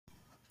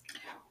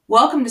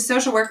Welcome to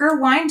Social Worker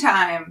Wine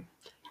Time.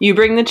 You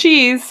bring the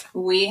cheese.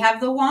 We have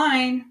the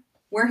wine.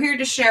 We're here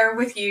to share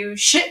with you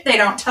shit they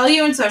don't tell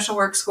you in social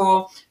work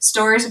school,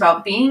 stories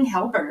about being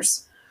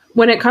helpers.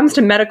 When it comes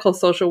to medical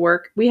social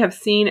work, we have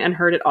seen and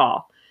heard it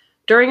all.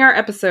 During our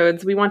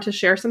episodes, we want to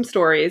share some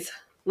stories,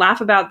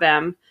 laugh about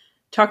them,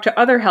 talk to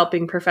other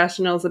helping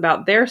professionals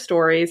about their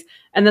stories,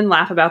 and then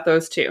laugh about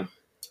those too.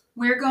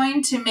 We're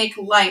going to make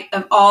light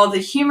of all the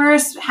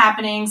humorous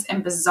happenings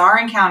and bizarre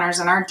encounters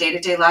in our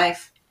day-to-day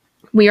life.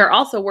 We are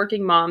also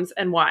working moms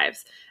and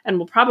wives, and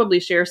we'll probably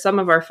share some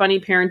of our funny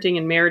parenting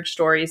and marriage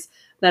stories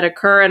that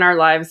occur in our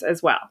lives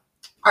as well.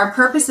 Our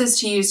purpose is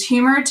to use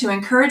humor to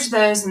encourage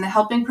those in the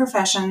helping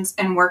professions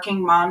and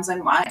working moms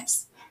and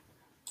wives.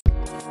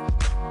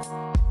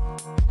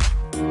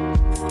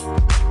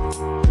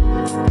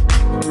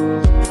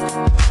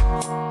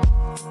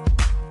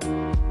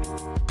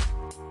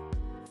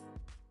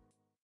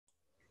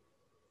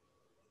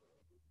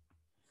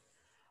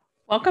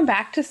 Welcome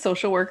back to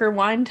Social Worker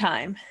Wine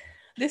Time.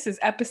 This is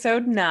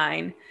episode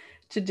 9.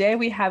 Today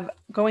we have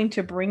going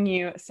to bring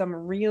you some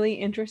really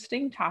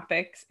interesting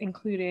topics,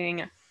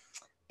 including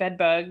bed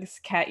bugs,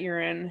 cat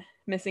urine,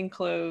 missing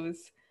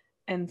clothes,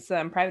 and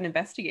some private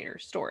investigator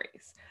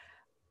stories.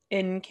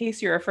 In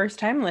case you're a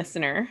first-time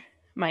listener,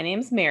 my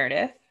name's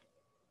Meredith.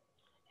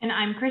 And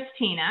I'm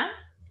Christina.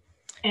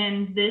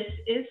 And this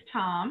is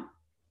Tom.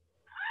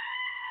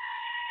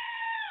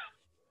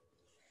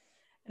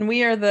 And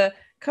we are the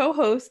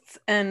co-hosts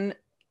and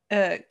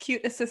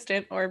cute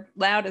assistant or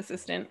loud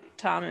assistant,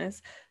 Tom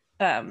is,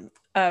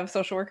 of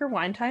Social Worker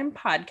Wine Time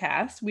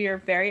podcast. We are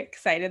very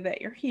excited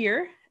that you're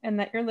here and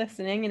that you're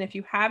listening. And if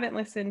you haven't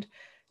listened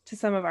to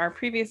some of our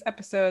previous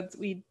episodes,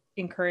 we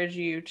encourage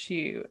you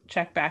to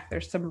check back.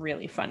 There's some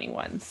really funny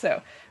ones.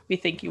 So we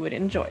think you would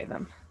enjoy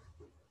them.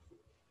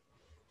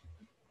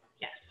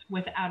 Yes,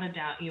 without a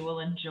doubt, you will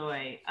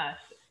enjoy us.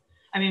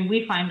 I mean,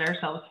 we find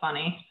ourselves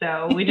funny,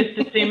 so we just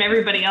assume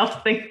everybody else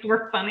thinks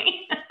we're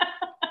funny.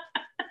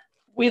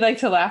 We like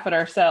to laugh at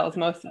ourselves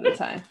most of the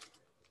time.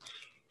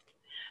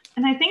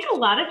 And I think a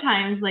lot of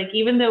times, like,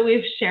 even though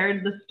we've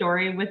shared the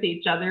story with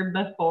each other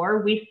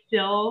before, we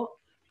still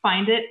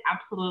find it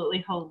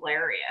absolutely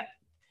hilarious.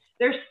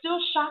 There's still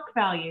shock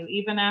value,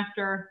 even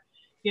after,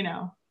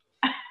 Yeah,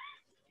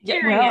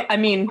 well, I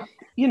mean,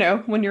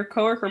 when your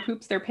coworker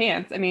poops their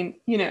pants, I mean,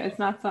 it's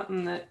not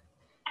something that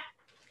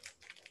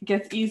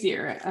gets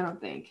easier, I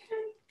don't think.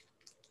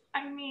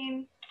 I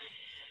mean,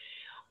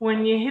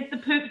 when you hit the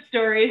poop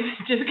stories,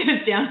 it just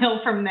goes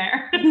downhill from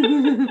there.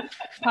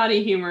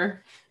 Potty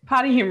humor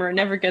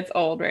never gets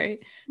old, right?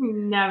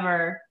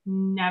 Never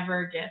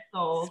gets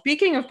old.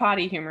 Speaking of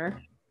potty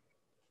humor,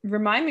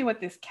 remind me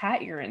what this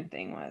cat urine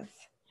thing was.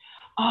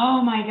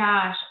 Oh my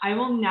gosh, I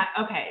will not.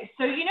 Okay,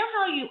 so you know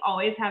how you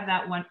always have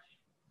that one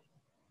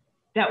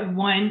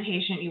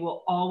patient you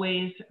will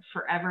always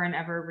forever and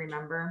ever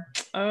remember?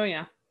 Oh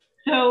yeah.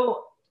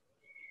 So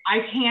I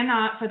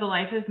cannot for the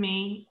life of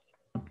me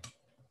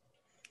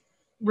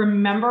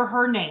remember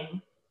her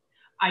name.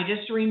 I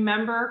just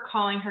remember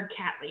calling her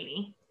Cat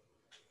Lady.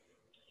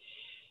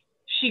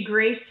 She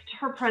graced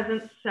her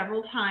presence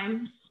several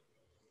times.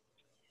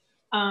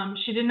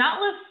 She did not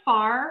live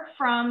far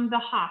from the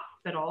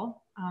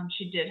hospital.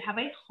 She did have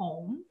a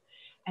home,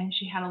 and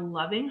she had a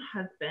loving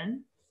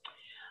husband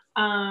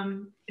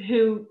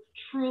who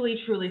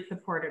truly, truly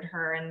supported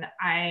her, and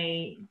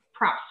I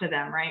props to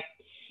them, right?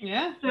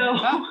 Yeah. So,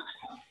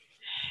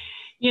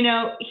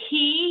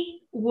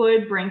 he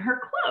would bring her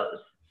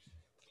clothes.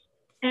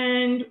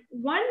 And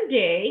one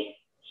day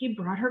he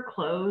brought her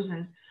clothes,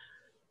 and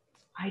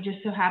I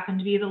just so happened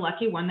to be the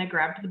lucky one that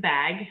grabbed the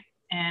bag.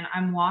 And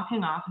I'm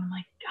walking off, and I'm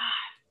like,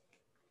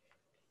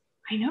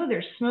 God, I know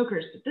there's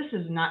smokers, but this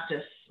is not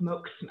just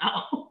smoke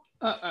smell.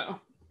 Uh-oh.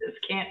 This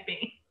can't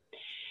be.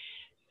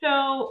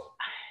 So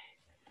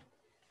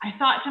I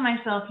thought to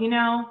myself,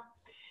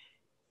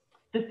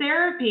 the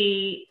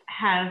therapy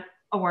has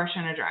a washer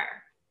and a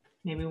dryer.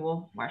 Maybe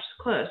we'll wash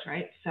the clothes,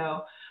 right?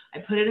 So I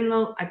put it in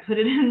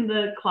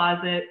the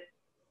closet,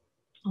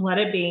 let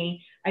it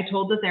be. I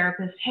told the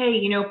therapist,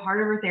 hey, part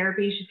of her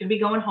therapy, she's going to be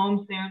going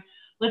home soon.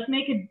 Let's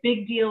make a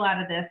big deal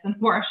out of this and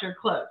wash her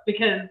clothes,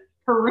 because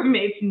her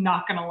roommate's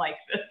not going to like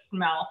this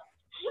smell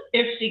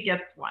if she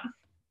gets one.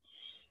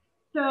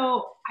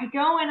 So I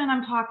go in and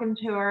I'm talking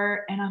to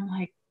her, and I'm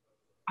like,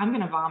 I'm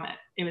going to vomit.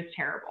 It was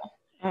terrible.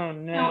 Oh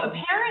no. So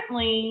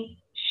apparently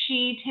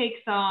she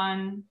takes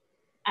on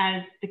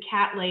as the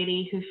cat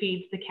lady who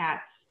feeds the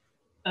cats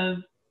of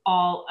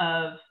all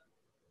of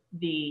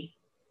the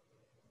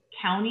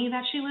county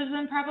that she lives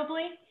in,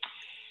 probably.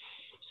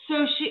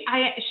 So she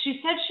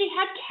said she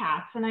had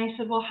cats, and I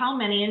said, well, how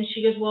many? And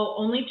she goes, well,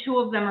 only 2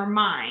 of them are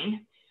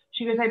mine.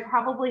 She goes, I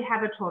probably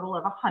have a total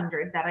of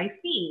 100 that I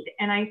feed.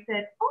 And I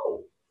said,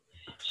 oh.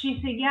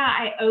 She said, yeah,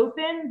 I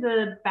opened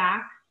the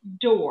back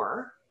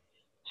door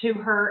to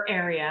her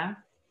area,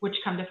 which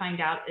come to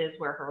find out is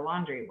where her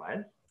laundry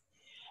was.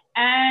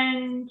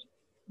 And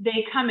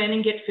they come in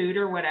and get food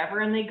or whatever,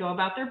 and they go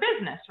about their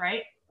business,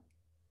 right?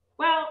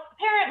 Well,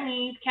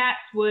 apparently cats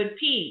would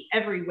pee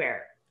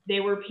everywhere. they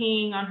were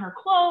peeing on her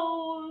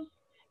clothes.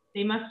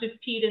 They must have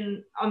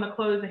peed on the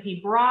clothes that he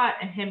brought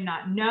and him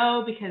not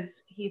know because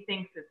he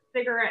thinks it's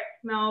cigarette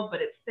smell,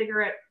 but it's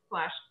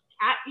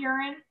cigarette/cat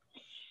urine.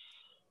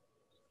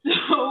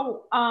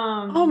 So,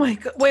 oh my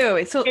God.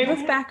 Wait. So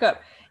let's back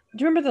up.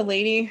 Do you remember the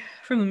lady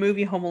from the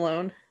movie Home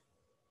Alone?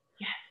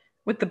 Yes.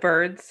 With the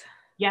birds?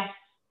 Yes.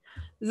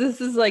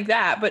 This is like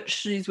that, but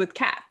she's with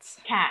cats.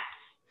 Cats.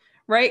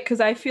 Right?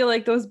 Because I feel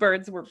like those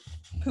birds were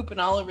pooping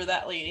all over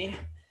that lady.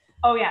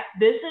 Oh, yeah.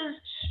 This is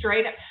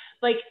straight up.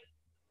 Like,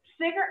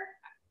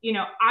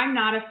 I'm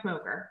not a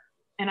smoker.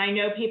 And I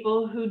know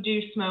people who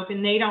do smoke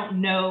and they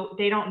don't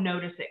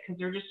notice it because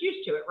they're just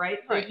used to it, right?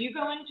 So if you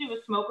go into a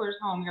smoker's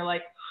home, you're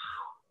like,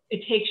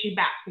 it takes you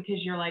back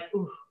because you're like,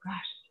 oh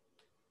gosh,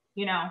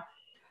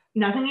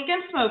 nothing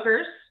against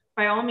smokers.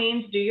 By all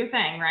means, do your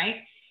thing, right?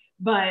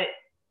 But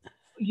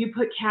you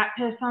put cat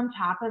piss on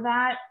top of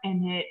that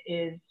and it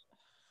is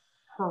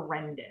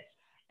horrendous.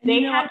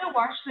 They had to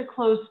wash the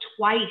clothes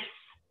twice.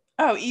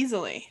 Oh,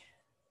 easily.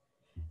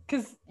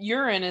 Because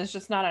urine is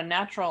just not a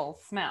natural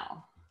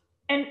smell.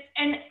 And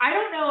I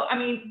don't know, I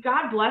mean,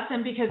 God bless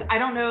him, because I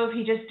don't know if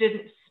he just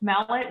didn't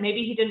smell it.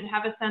 Maybe he didn't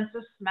have a sense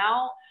of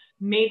smell.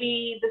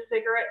 Maybe the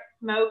cigarette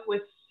smoke was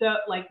so,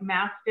 like,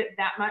 masked it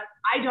that much.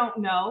 I don't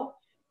know.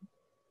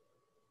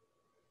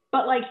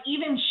 But, like,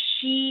 even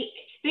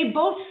they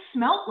both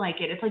smelt like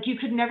it. It's like you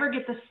could never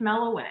get the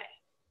smell away.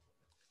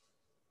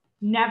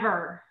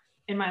 Never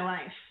in my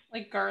life.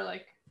 Like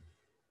garlic.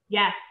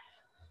 Yes.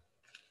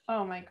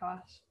 Oh, my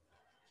gosh.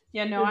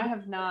 Yeah, no, I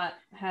have not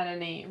had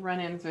any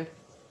run-ins with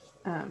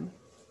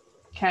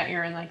cat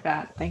urine like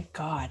that. Thank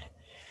God.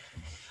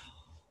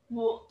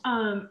 Well,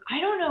 I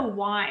don't know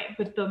why,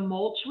 but the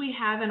mulch we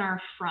have in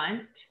our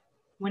front,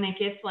 when it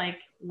gets like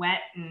wet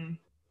and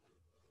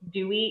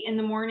dewy in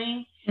the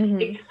morning,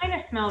 it kind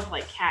of smells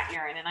like cat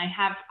urine, and I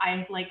have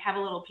a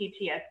little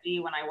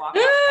PTSD when I walk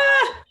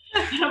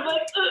outside. And I'm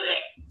like,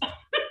 ugh.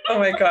 Oh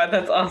my God,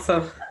 that's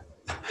awesome.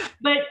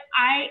 But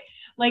I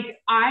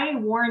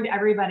warned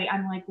everybody.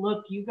 I'm like,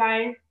 look, you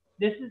guys,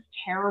 this is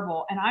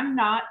terrible. And I'm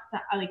not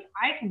like,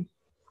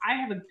 I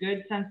have a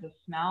good sense of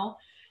smell.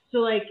 So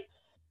like,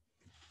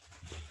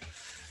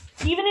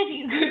 even if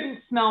you couldn't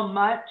smell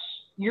much,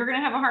 you're going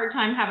to have a hard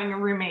time having a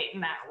roommate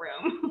in that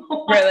room.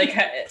 Right. Like,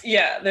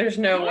 yeah, there's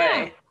no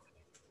way.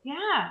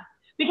 Yeah.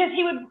 Because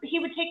he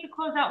would take the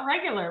clothes out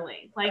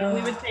regularly. Like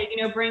we would say,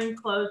 bring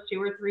clothes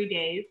 2 or 3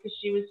 days because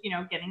she was,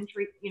 getting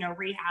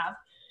rehab.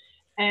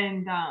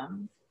 And,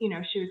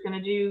 she was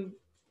going to do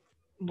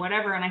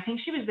whatever. And I think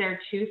she was there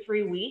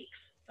 2-3 weeks.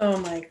 Oh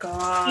my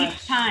gosh.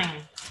 Each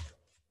time.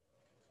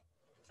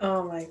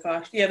 Oh my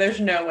gosh. Yeah, there's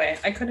no way.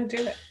 I couldn't do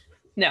it.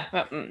 No.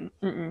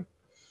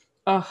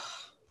 Oh,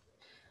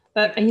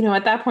 that,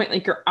 at that point,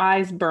 like your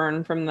eyes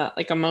burn from the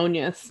like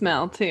ammonia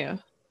smell too.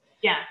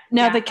 Yeah.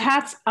 Now the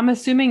cats, I'm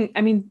assuming,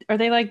 are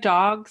they like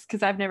dogs?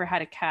 Because I've never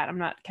had a cat. I'm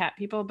not cat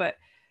people, but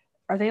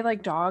are they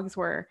like dogs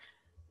where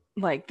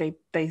like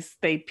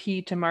they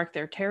pee to mark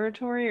their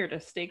territory or to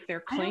stake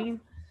their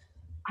claim?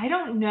 I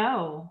don't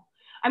know.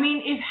 I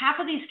mean, if half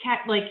of these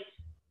cats, like,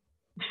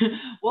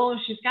 well, if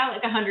she's got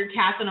like 100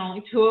 cats and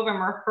only 2 of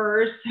them are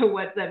hers, so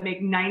what's that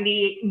make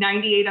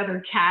 98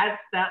 other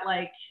cats that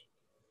like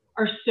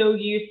are so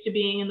used to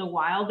being in the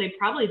wild, they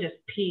probably just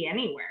pee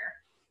anywhere.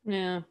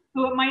 Yeah.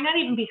 So it might not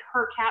even be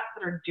her cats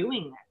that are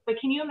doing this. But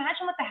can you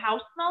imagine what the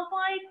house smells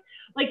like?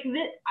 Like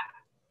this.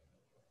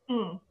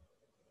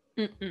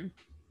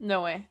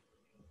 No way.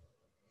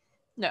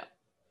 No.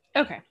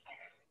 Okay.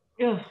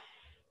 Ugh.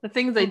 The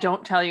things they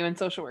don't tell you in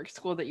social work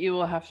school that you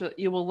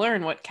will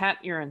learn what cat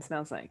urine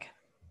smells like.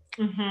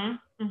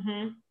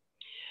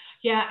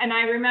 Yeah, and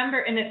I remember,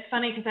 and it's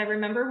funny because I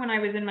remember when I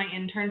was in my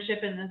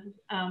internship, and this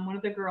one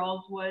of the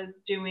girls was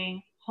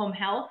doing home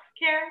health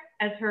care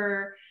as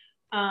her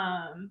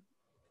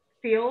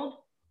field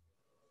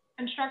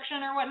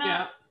instruction or whatnot.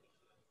 Yeah.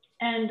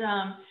 And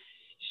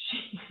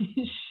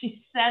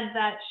she said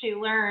that she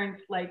learned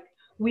like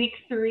week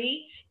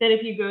 3 that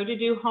if you go to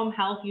do home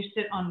health, you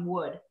sit on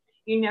wood.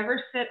 You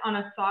never sit on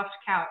a soft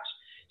couch.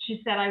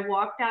 She said, I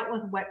walked out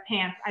with wet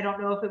pants. I don't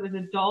know if it was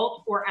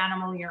adult or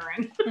animal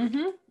urine.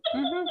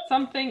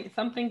 Something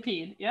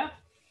peed. Yeah.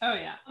 Oh,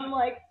 yeah. I'm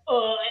like,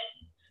 oh,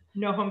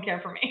 no home care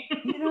for me.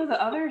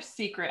 The other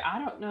secret, I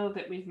don't know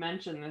that we've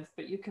mentioned this,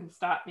 but you can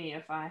stop me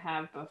if I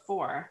have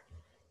before.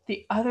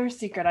 The other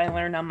secret I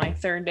learned on my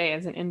 3rd day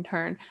as an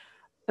intern,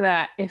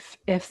 that if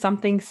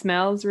something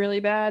smells really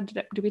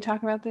bad, did we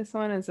talk about this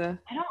one as a...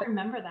 I don't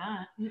remember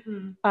that.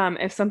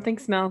 If something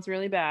smells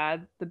really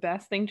bad, the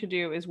best thing to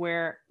do is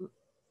wear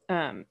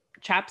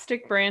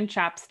Chapstick brand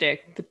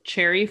chapstick, the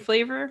cherry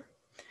flavor.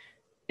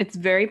 It's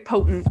very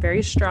potent,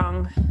 very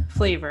strong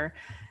flavor.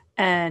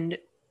 And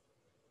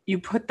you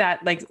put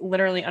that like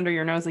literally under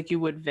your nose like you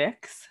would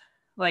Vicks,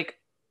 like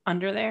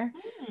under there.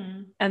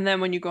 And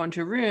then when you go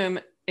into a room,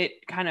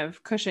 it kind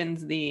of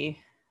cushions the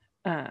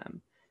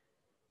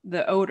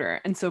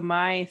odor. And so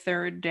my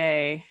 3rd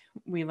day,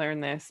 we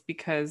learned this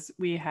because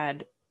we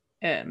had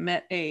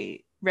met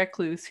a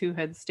recluse who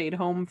had stayed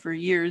home for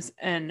years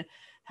and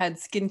had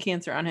skin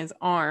cancer on his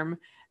arm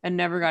and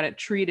never got it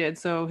treated.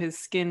 So his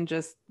skin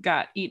just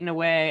got eaten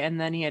away. And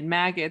then he had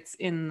maggots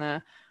in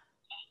the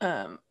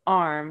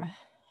arm.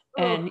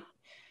 And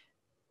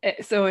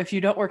so if you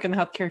don't work in the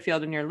healthcare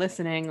field and you're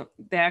listening,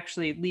 they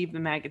actually leave the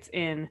maggots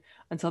in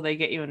until they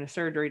get you into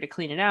surgery to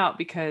clean it out,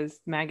 because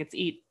maggots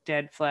eat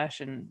dead flesh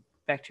and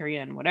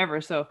bacteria and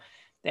whatever. So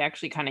they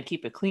actually kind of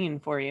keep it clean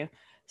for you.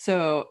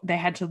 So they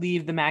had to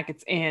leave the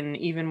maggots in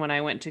even when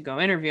I went to go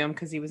interview him,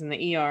 because he was in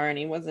the ER and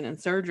he wasn't in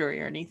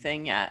surgery or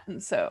anything yet.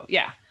 And so,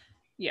 yeah,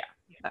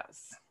 that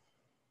was.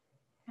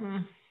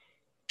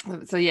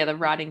 So yeah, the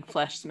rotting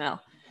flesh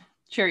smell.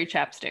 Cherry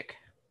chapstick.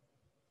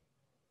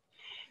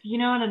 You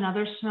know what?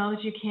 Another smell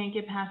that you can't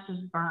get past is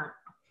burnt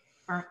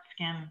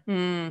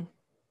skin.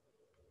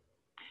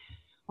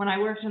 When I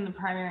worked in the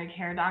primary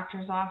care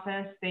doctor's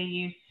office, they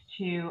used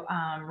to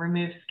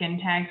remove skin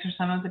tags for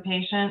some of the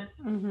patients.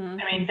 I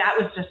mean, that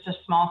was just a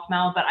small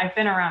smell, but I've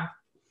been around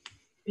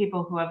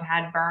people who have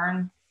had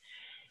burns.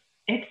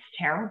 It's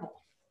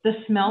terrible. The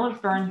smell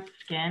of burned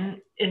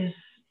skin is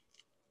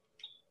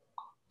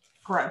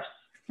gross.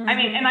 I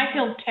mean, and I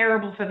feel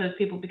terrible for those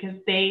people because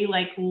they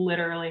like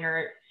literally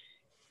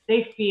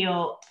they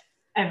feel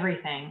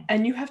everything.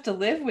 And you have to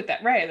live with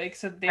that, right? Like,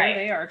 so there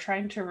they are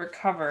trying to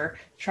recover,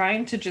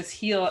 trying to just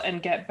heal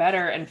and get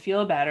better and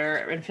feel better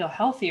and feel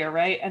healthier,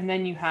 right? And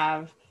then you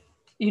have,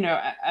 you know,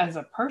 as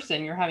a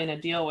person, you're having to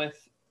deal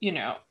with, you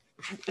know,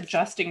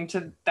 adjusting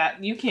to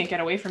that. You can't get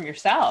away from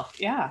yourself.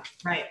 Yeah.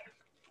 Right.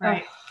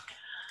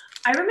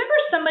 I remember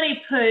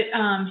somebody put,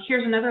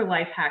 here's another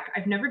life hack.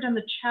 I've never done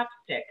the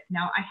chapstick.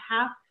 Now I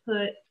have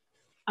put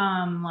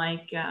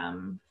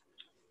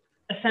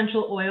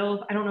essential oils.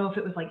 I don't know if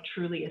it was like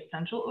truly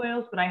essential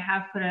oils, but I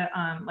have put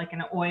like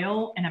an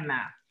oil in a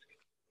mask.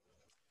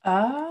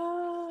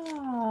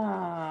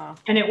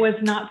 And it was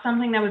not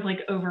something that was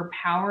like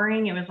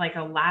overpowering. It was like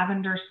a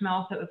lavender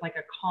smell. So it was like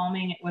a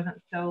calming. It wasn't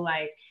so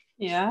like,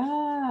 in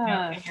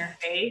your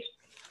face.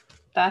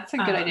 That's a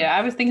good idea. I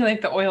was thinking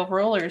like the oil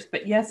rollers,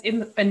 but yes,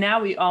 and now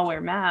we all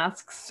wear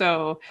masks.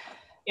 So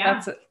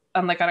that's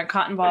like on a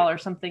cotton ball or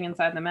something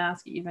inside the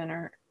mask even,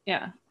 or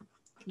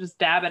just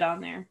dab it on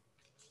there.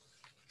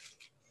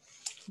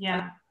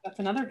 Yeah. That's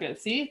another good.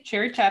 See,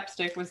 cherry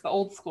chapstick was the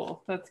old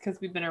school. That's because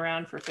we've been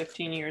around for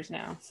 15 years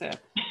now. So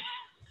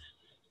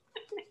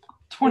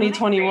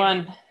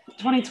 2021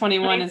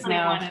 is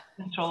now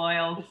essential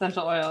oils.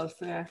 Essential oils.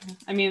 Yeah.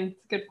 I mean,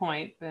 it's a good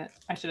point, but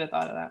I should have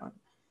thought of that one.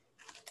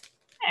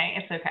 Hey,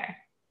 it's okay.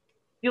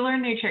 You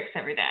learn new tricks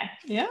every day.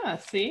 Yeah,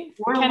 see?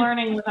 We're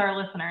learning with our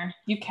listeners.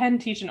 You can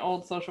teach an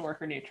old social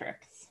worker new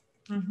tricks.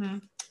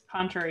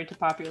 Contrary to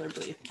popular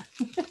belief.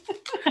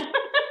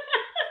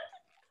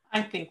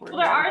 I think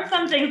there are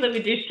some things that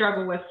we do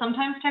struggle with.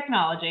 Sometimes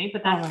technology,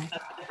 but that's a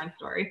different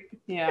story.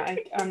 Yeah,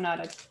 I'm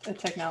not a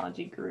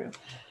technology guru.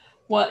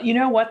 Well, you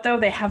know what, though?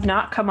 They have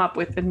not come up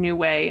with a new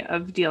way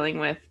of dealing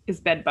with is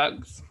bed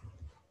bugs.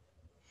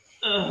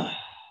 Ugh.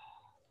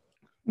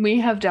 We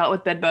have dealt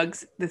with bed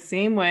bugs the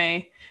same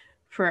way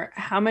for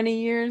how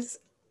many years?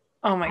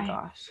 Oh my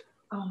gosh.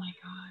 Oh my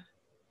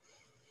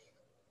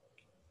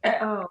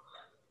God.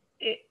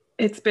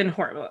 It's been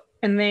horrible.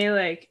 And they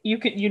like,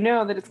 you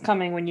know that it's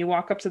coming when you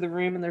walk up to the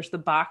room and there's the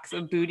box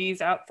of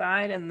booties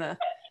outside and the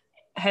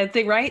head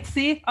thing, right?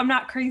 See, I'm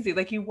not crazy.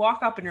 Like you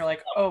walk up and you're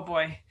like, oh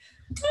boy.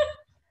 Yes.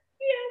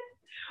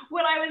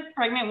 When I was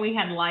pregnant, we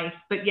had lice,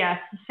 but yes,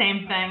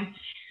 same thing.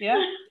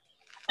 Yeah.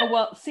 Oh,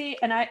 well, see,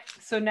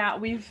 so now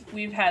we've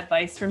had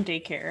lice from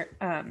daycare.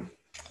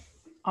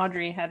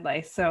 Audrey had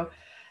lice. So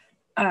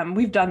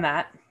we've done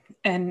that.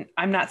 And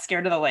I'm not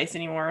scared of the lice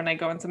anymore when I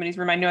go in somebody's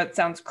room. I know it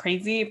sounds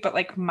crazy, but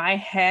like my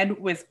head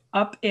was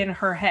up in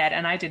her head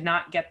and I did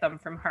not get them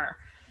from her.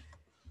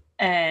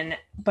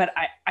 But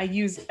I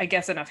use, I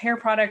guess, enough hair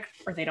product,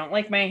 or they don't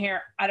like my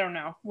hair. I don't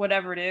know,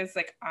 whatever it is.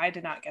 Like I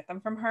did not get them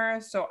from her.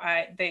 So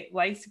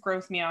lice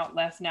gross me out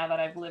less now that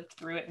I've lived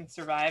through it and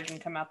survived and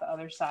come out the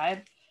other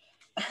side.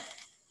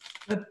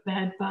 The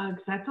bed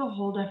bugs, that's a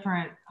whole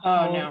different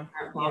ballgame.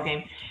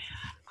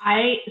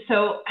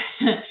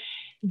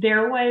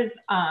 There was,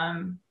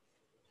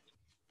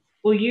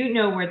 well, you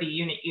know where the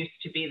unit used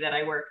to be that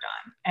I worked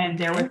on. And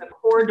there was a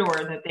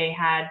corridor that they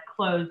had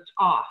closed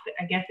off.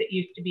 I guess it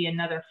used to be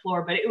another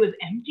floor, but it was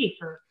empty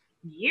for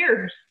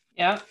years.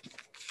 Yep.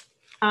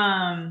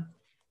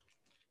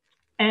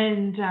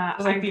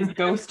 Like these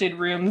ghosted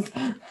rooms.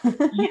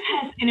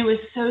 Yes. And it was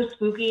so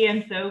spooky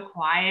and so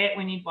quiet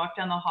when you'd walk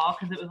down the hall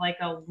because it was like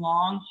a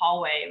long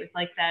hallway. It was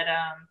like that,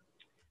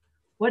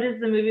 what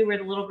is the movie where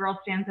the little girl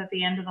stands at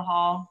the end of the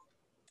hall?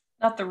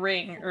 Not The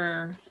Ring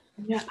or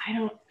The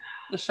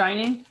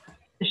Shining.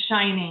 The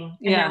Shining.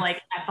 And they're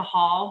like at the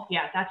hall.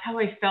 Yeah, that's how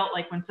I felt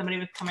like when somebody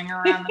was coming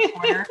around the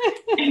corner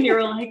and you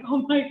were like, oh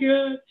my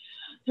God,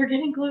 they're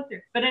getting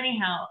closer. But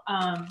anyhow,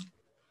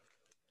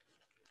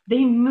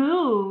 they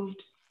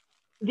moved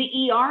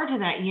the ER to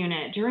that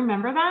unit. Do you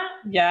remember that?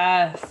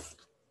 Yes.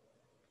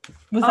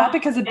 Was that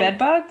because of bed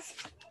bugs?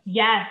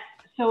 Yes.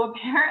 So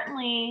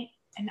apparently,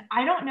 and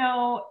I don't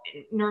know,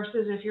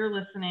 nurses, if you're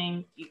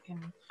listening, you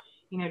can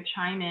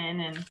chime in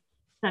and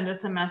send us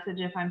a message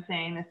if I'm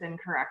saying this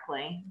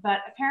incorrectly. But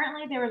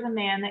apparently there was a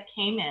man that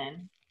came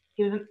in.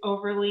 He was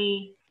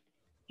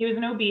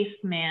an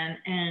obese man,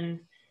 and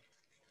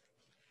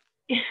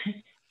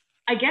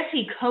I guess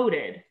he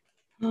coded.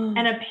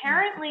 And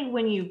apparently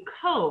when you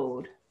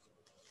code,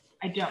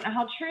 I don't know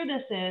how true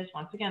this is.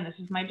 Once again, this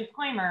is my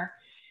disclaimer,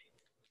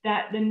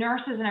 that the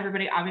nurses and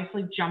everybody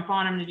obviously jump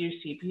on him to do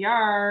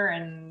CPR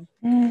and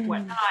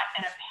whatnot.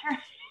 And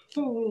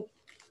apparently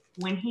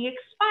when he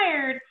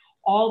expired,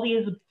 all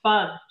these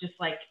bugs just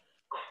like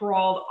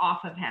crawled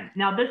off of him.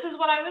 Now, this is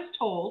what I was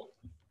told.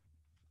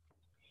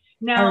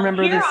 Now, I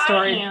remember this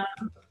story. I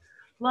am,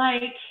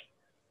 like,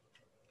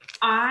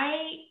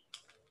 I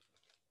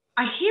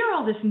hear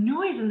all this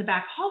noise in the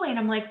back hallway, and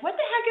I'm like, what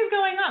the heck is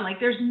going on?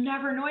 Like, there's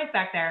never noise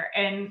back there.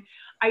 And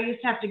I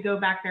used to have to go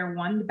back there.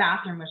 One, the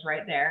bathroom was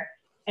right there.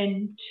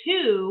 And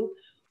two,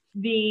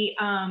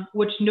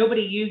 which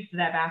nobody used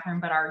that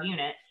bathroom but our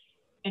unit.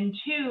 And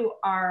two,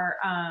 our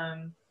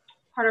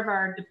part of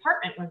our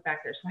department was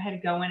back there. So I had to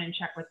go in and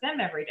check with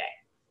them every day.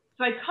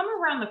 So I come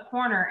around the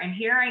corner, and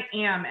here I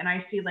am, and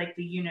I see like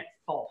the unit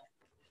full.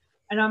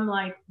 And I'm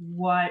like,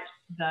 what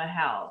the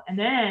hell? And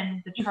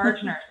then the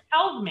charge nurse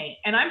tells me,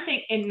 and I'm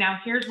thinking, and now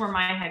here's where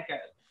my head goes.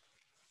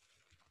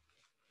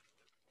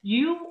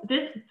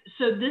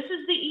 So this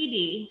is the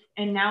ED,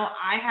 and now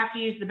I have to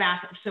use the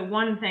bathroom. So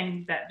one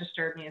thing that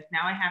disturbed me is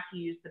now I have to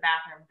use the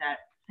bathroom that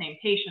same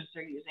patients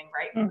are using,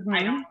 right?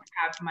 I don't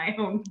have my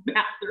own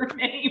bathroom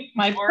anymore.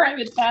 My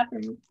private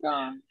bathroom is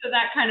gone. So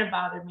that kind of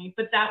bothered me,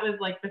 but that was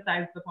like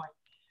besides the point.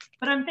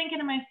 But I'm thinking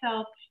to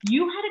myself,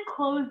 you had to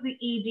close the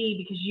ED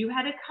because you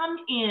had to come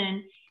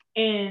in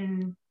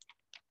and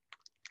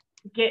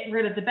get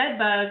rid of the bed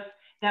bugs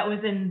that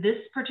was in this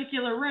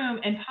particular room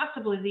and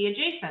possibly the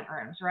adjacent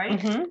rooms, right?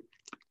 Mm-hmm.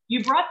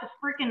 You brought the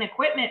freaking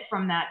equipment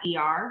from that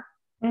ER.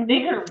 Mm-hmm.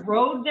 They could have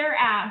rode their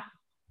ass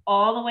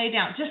all the way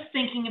down. Just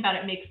thinking about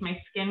it makes my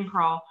skin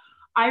crawl.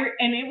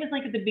 And it was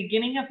like at the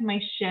beginning of my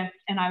shift,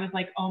 and I was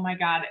like, oh my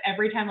God,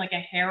 every time like a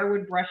hair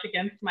would brush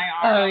against my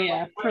arm. Oh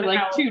yeah, like, for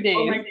like 2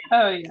 days.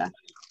 Oh yeah.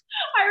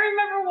 I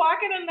remember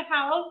walking in the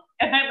house,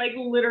 and I like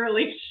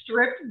literally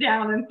stripped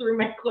down and threw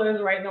my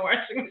clothes right in the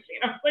washing machine.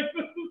 I was like,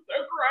 this is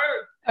so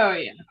gross. Oh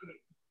yeah.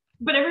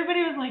 But everybody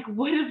was like,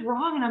 what is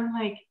wrong? And I'm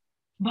like,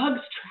 bugs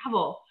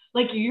travel.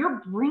 Like,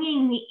 you're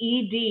bringing the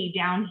ED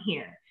down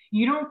here.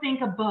 You don't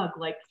think a bug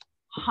like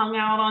hung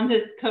out on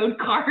this code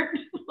card?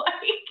 Like,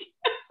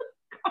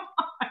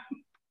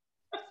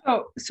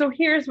 So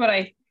here's what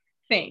I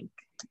think,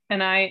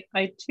 and I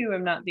too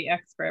am not the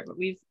expert, but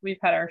we've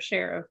had our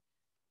share of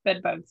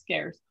bed bug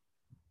scares.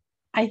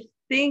 I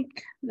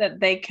think that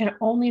they can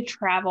only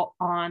travel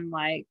on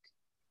like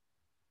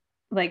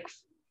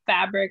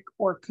fabric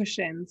or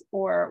cushions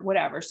or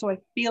whatever. So I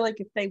feel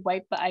like if they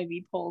wipe the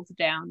IV poles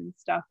down and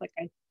stuff, like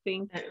I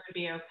think it would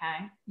be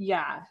okay.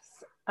 Yes.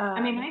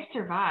 I mean, I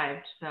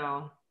survived,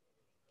 so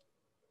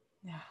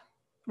yeah.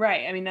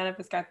 Right. I mean, none of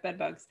us got bed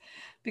bugs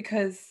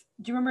because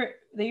do you remember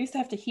they used to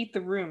have to heat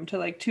the room to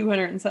like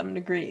 200 and something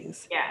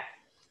degrees? Yeah.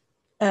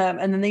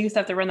 And then they used to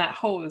have to run that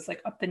hose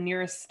like up the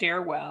nearest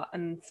stairwell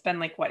and spend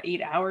like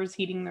 8 hours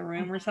heating the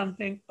room or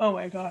something. Oh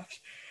my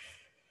gosh.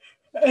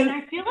 And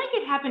I feel like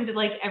it happened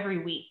like every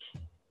week.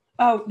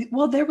 Oh,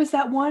 well, there was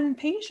that one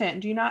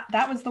patient.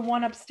 That was the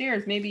one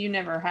upstairs. Maybe you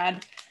never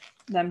had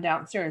them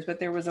downstairs,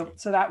 but there was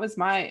so that was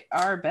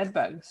our bed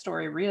bug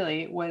story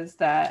really was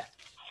that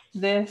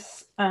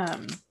this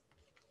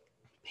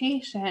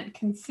patient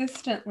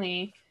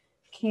consistently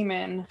came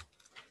in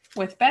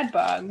with bed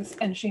bugs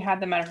and she had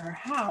them at her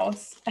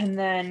house, and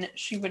then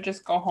she would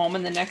just go home,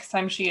 and the next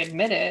time she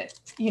admitted,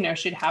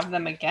 she'd have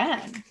them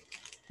again.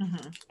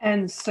 Mm-hmm.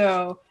 And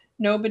so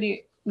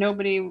nobody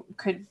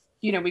could,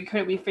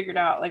 we figured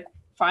out like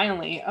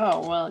finally,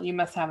 oh, well, you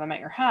must have them at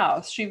your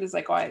house. She was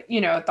like, oh,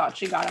 I thought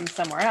she got them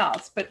somewhere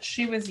else, but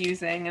she was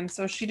using, and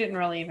so she didn't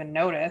really even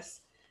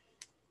notice.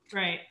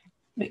 Right.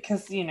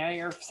 Because,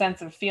 your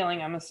sense of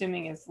feeling, I'm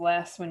assuming, is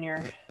less when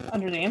you're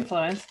under the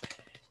influence.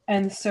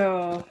 And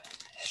so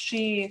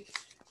she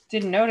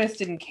didn't notice,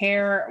 didn't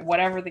care,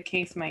 whatever the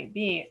case might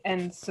be.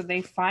 And so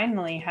they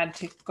finally had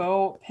to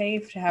go pay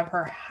to have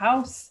her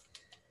house,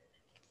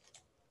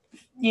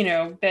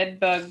 bed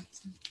bugged,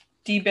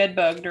 de-bed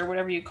bugged, or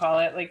whatever you call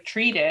it, like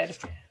treated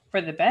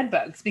for the bed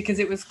bugs, because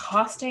it was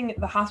costing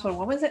the hospital,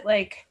 what was it,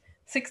 like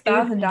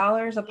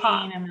 $6,000 a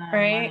pop,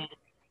 right?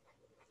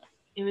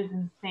 It was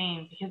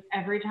insane because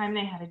every time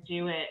they had to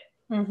do it.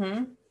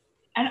 Mm-hmm.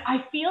 And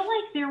I feel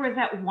like there was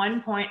at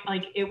one point,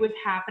 like it was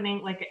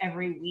happening like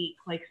every week,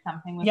 like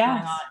something was going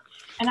on.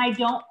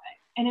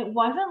 And it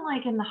wasn't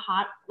like in the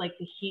hot, like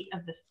the heat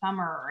of the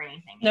summer or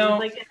anything. No. It was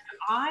like an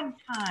odd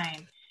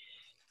time.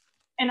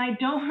 And I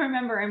don't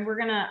remember, and we're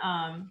going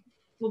to,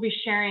 we'll be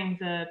sharing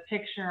the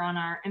picture on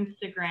our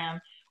Instagram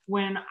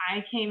when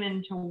I came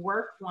into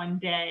work one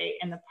day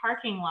in the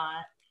parking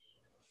lot.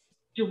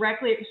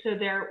 Directly, so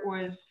there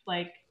was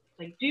like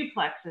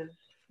duplexes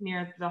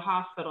near the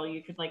hospital.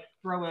 You could like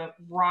throw a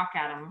rock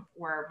at them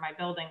where my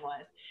building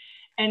was,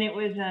 and it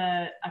was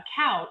a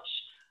couch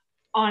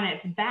on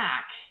its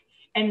back,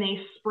 and they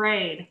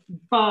sprayed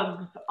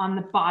bugs on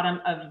the bottom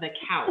of the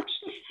couch.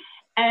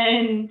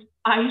 And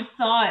I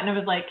saw it and I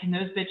was like, can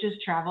those bitches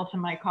travel to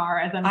my car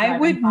as I'm driving I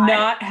would by?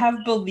 not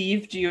have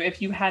believed you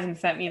if you hadn't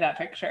sent me that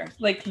picture.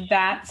 Like,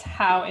 that's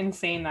how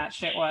insane that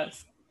shit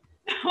was.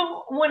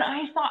 When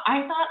I thought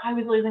I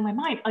was losing my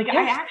mind. Like,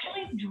 I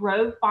actually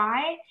drove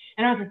by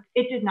and I was like,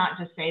 it did not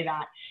just say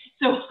that.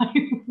 So I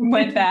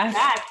went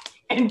back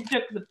and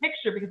took the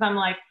picture because I'm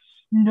like,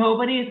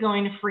 nobody is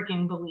going to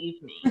freaking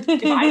believe me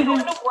if I go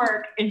into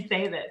work and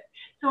say this.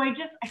 So I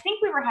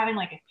think we were having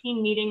like a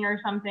team meeting or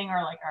something,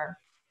 or like our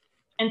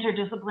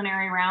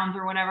interdisciplinary rounds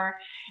or whatever.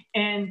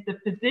 And the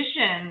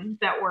physician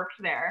that works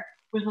there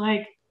was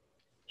like,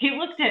 he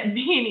looked at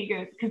me and he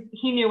goes, because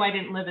he knew I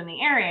didn't live in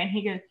the area, and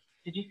he goes,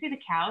 did you see the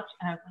couch?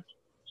 And I was like,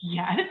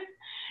 yes.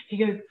 He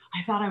goes,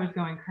 I thought I was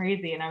going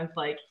crazy. And I was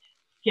like,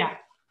 yeah,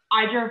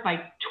 I drove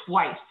by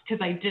twice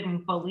because I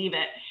didn't believe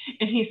it.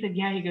 And he said,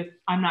 yeah, he goes,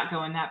 I'm not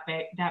going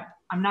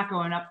I'm not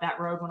going up that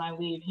road when I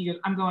leave. He goes,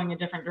 I'm going a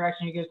different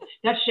direction. He goes,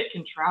 that shit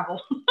can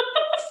travel.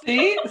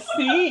 See,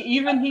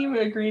 even he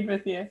agreed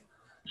with you.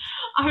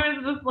 I was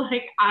just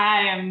like,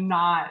 I am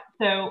not.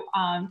 So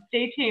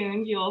stay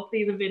tuned. You'll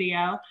see the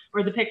video,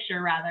 or the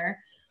picture rather.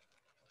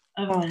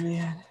 Oh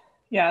man.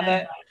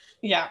 Yeah,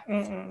 yeah.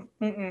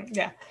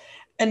 Yeah.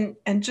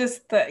 And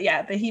just the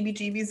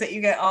heebie-jeebies that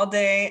you get all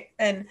day.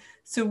 And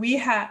so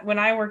when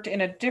I worked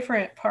in a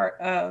different part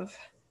of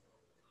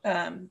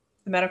the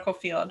medical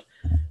field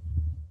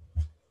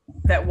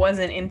that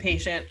wasn't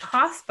inpatient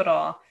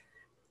hospital,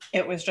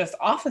 it was just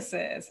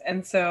offices.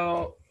 And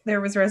so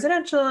there was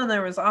residential and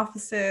there was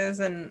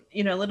offices, and,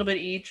 you know, a little bit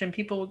each, and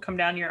people would come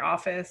down to your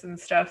office and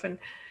stuff. And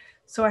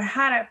so I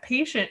had a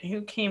patient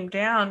who came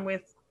down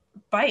with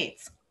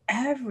bites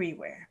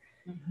everywhere.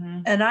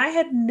 Mm-hmm. And I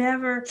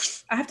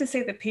have to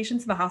say, the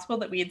patients in the hospital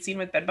that we had seen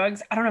with bed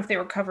bugs, I don't know if they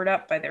were covered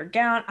up by their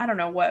gown, I don't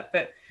know what,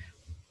 but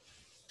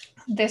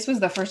this was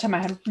the first time I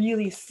had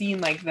really seen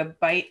like the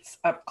bites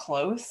up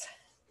close.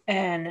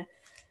 And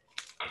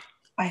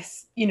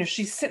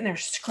she's sitting there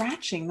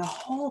scratching the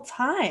whole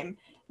time.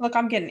 Look,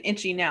 I'm getting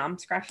itchy now. I'm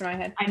scratching my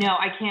head. I know.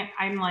 I can't.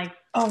 I'm like,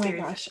 oh my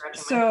gosh.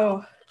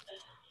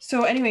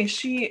 So anyway,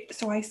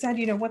 I said,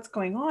 you know, what's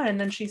going on? And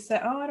then she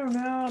said, oh, I don't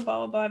know, blah,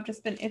 blah, blah. I've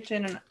just been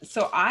itching. And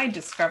so I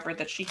discovered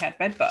that she had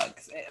bed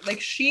bugs. Like,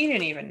 she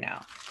didn't even know.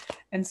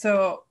 And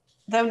so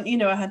then, you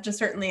know, I had to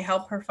certainly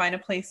help her find a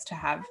place to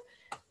have,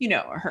 you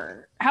know,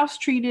 her house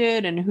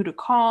treated, and who to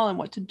call and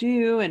what to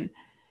do and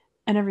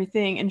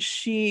everything. And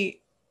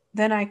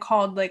then I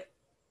called like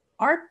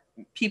our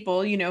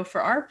people, you know,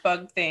 for our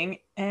bug thing.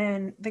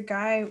 And the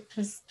guy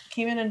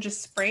came in and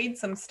just sprayed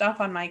some stuff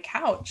on my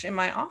couch in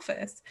my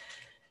office.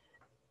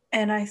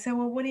 And I said,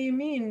 well, what do you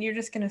mean you're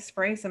just going to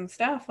spray some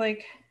stuff?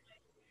 Like,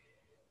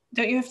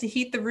 don't you have to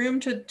heat the room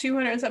to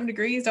 200 and something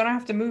degrees? Don't I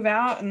have to move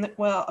out? And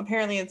well,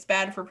 apparently it's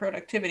bad for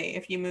productivity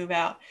if you move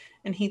out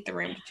and heat the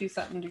room to 2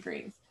 something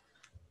degrees.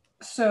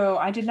 So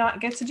I did not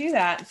get to do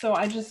that. So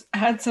I just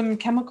had some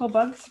chemical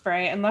bug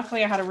spray. And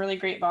luckily I had a really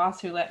great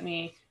boss who let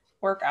me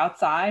work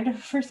outside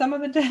for some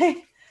of the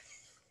day.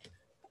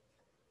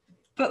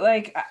 But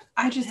like,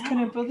 I just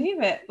couldn't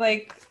believe it.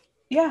 Like,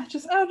 yeah,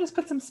 just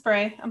put some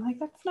spray. I'm like,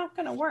 that's not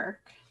going to work.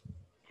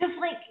 Because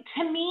like,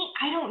 to me,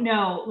 I don't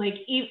know, like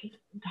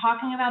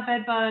talking about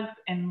bed bugs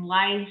and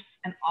lice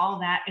and all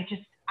that,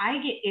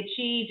 I get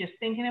itchy just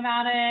thinking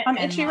about it. I'm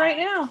itchy right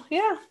now.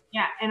 Yeah.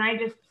 Yeah. And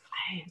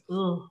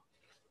ugh.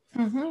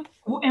 Mm-hmm.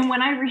 And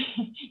when I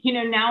read, you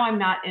know, now I'm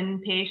not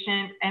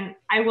inpatient, and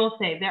I will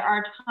say there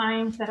are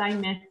times that I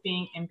miss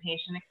being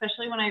inpatient,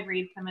 especially when I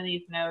read some of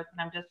these notes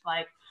and I'm just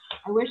like,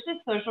 I wish this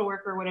social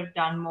worker would have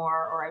done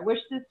more, or I wish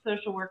this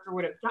social worker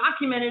would have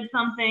documented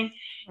something,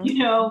 you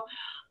know.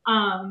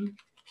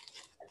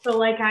 So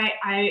like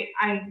I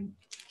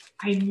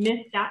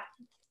miss that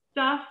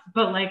stuff,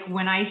 but like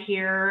when I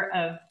hear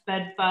of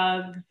bed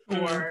bugs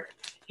or,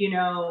 you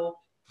know,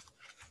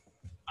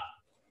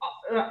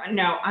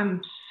 no,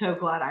 I'm so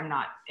glad I'm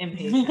not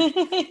inpatient.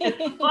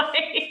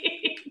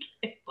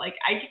 it's like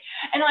I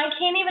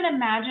can't even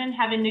imagine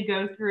having to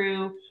go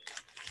through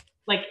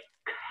like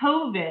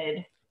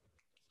COVID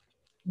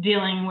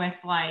dealing with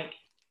like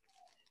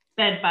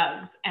bed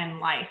bugs and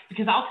lice,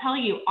 because I'll tell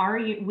you,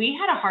 we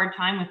had a hard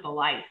time with the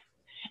lice,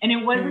 and it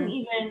wasn't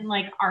even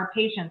like our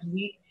patients.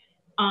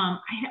 I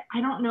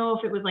don't know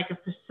if it was like a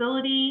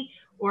facility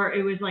or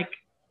it was like,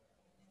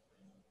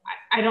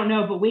 I don't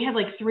know, but we had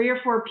like 3 or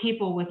 4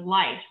 people with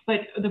lice.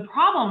 But the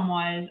problem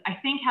was, I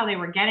think how they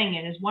were getting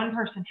it is one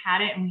person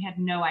had it and we had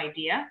no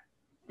idea.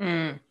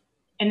 And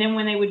then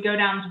when they would go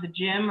down to the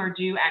gym or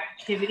do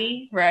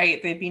activity,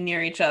 right, they'd be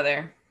near each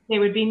other. They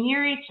would be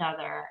near each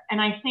other.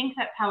 And I think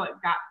that's how it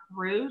got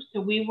through.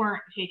 So we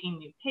weren't taking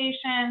new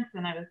patients.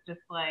 And I was just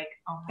like,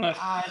 oh my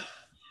God.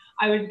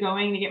 I was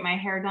going to get my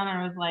hair done and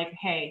I was like,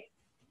 hey,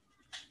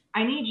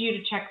 I need you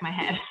to check my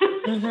head.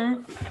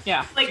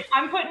 Yeah. Like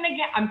I'm putting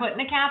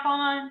a cap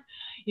on,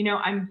 you know,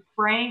 I'm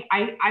spraying.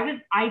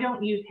 I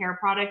don't use hair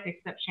products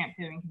except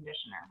shampoo and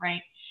conditioner.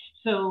 Right.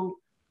 So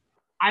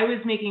I was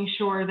making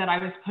sure that I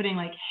was putting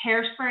like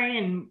hairspray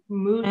and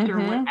mousse or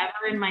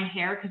whatever in my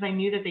hair because I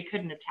knew that they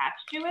couldn't attach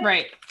to it.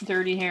 Right.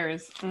 Dirty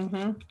hairs.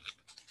 So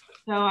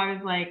I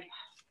was like,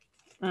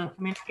 I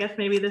mean, I guess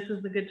maybe this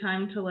is the good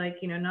time to like,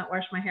 not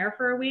wash my hair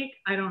for a week.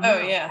 I don't know.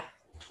 Oh, yeah.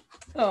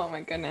 Oh,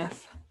 my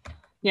goodness.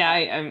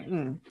 Yeah,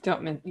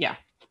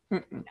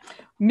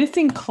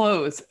 Missing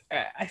clothes.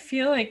 I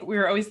feel like we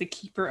were always the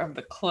keeper of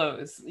the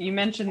clothes. You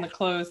mentioned the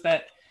clothes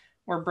that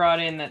were brought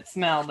in that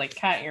smelled like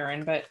cat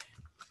urine, but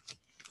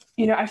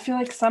I feel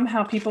like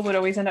somehow people would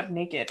always end up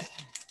naked.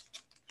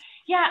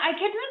 Yeah, I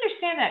can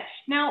understand that.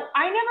 Now,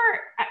 I never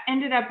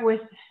ended up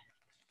with,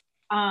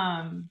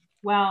 I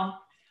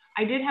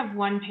did have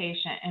one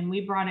patient and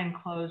we brought in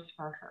clothes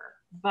for her,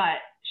 but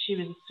she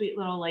was a sweet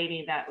little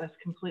lady that was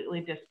completely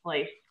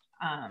displaced.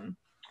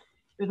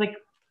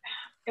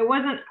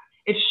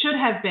 It should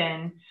have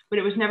been, but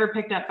it was never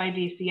picked up by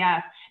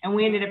DCF. And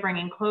we ended up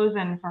bringing clothes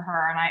in for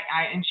her.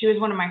 And she was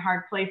one of my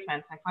hard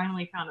placements. I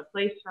finally found a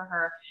place for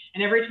her.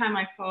 And every time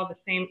I saw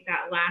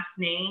that last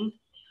name,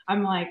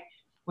 I'm like,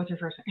 what's her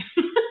first name?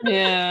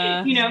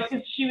 Yeah.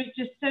 Because she was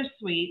just so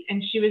sweet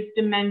and she was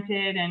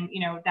demented and,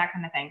 that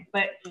kind of thing.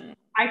 But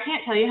I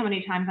can't tell you how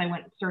many times I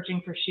went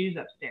searching for shoes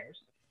upstairs.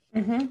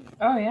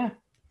 Oh, yeah.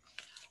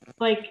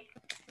 Like,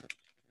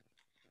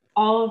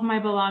 all of my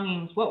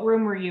belongings. What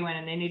room were you in?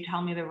 And then you'd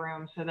tell me the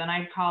room. So then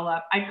I'd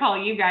call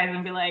you guys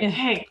and be like,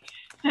 hey,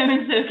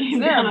 so-and-so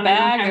came down on a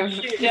bag of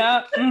shoes.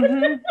 Yeah.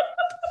 I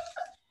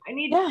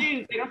need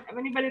shoes. I don't have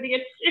anybody to get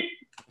shoes.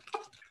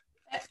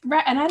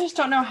 Right. And I just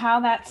don't know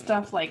how that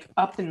stuff like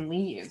up and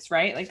leaves,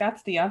 right? Like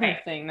that's the other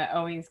thing that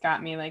always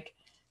got me like,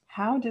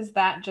 how does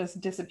that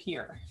just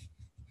disappear?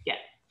 Yes.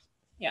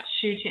 Yeah.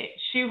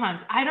 Shoe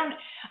hunts.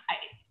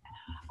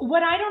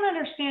 What I don't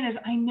understand is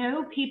I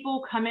know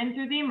people come in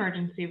through the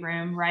emergency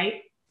room,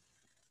 right?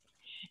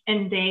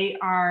 And they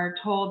are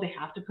told they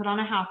have to put on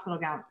a hospital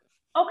gown.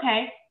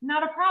 Okay,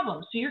 not a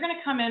problem. So you're going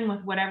to come in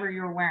with whatever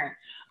you're wearing.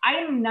 I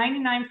am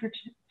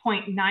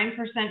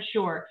 99.9%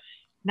 sure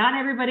not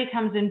everybody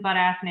comes in butt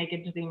ass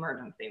naked to the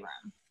emergency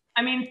room.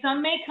 I mean,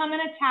 some may come in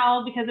a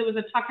towel because it was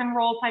a tuck and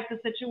roll type of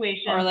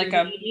situation. Or like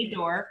a ED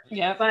door.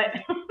 Yeah. But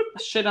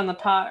shit on the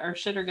pot or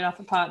shit or get off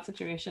the pot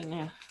situation.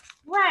 Yeah.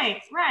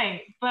 Right.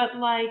 But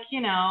like,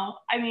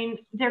 I mean,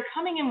 they're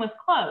coming in with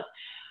clothes.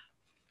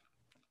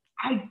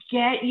 I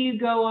get you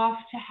go off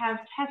to have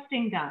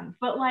testing done,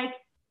 but like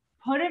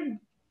put it in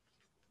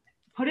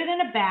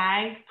a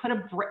bag, print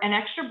an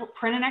extra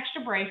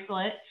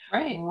bracelet,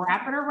 right.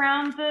 Wrap it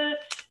around the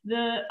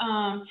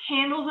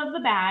handles of the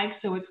bag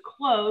so it's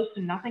closed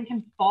and nothing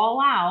can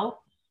fall out.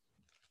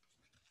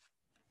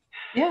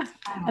 Yeah.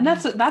 And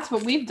that's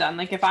what we've done.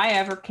 Like if I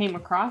ever came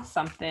across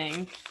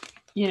something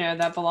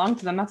that belonged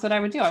to them, that's what I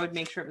would do. I would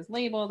make sure it was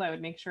labeled. I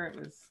would make sure it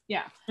was,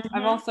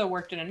 I've also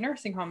worked in a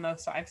nursing home though.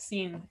 So I've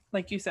seen,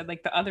 like you said,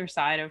 like the other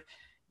side of,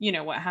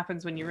 what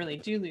happens when you really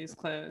do lose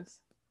clothes.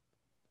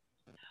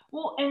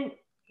 Well, and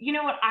you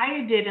know what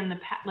I did in the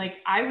past, like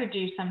I would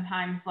do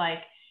sometimes, like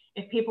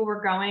if people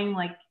were going,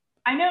 like,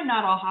 I know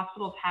not all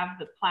hospitals have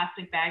the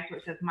plastic bags where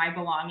it says my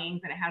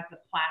belongings and it has the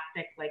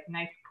plastic, like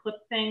nice clip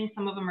thing.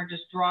 Some of them are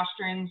just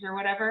drawstrings or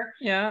whatever.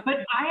 Yeah.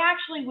 But I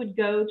actually would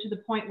go to the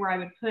point where I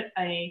would put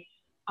like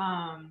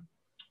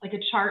a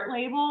chart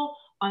label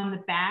on the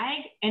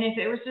bag. And if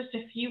it was just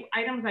a few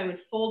items, I would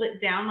fold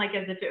it down like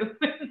as if it was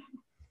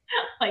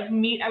like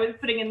meat I was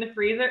putting in the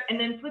freezer and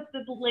then put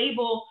the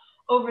label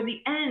over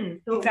the end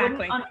so it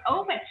wouldn't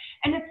unopen.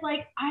 And it's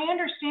like, I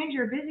understand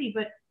you're busy,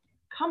 but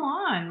come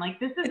on, like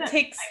this isn't. It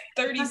takes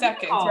 30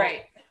 seconds,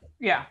 right?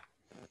 Yeah.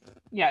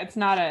 Yeah, it's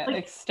not an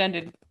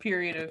extended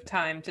period of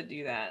time to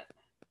do that.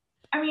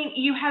 I mean,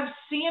 you have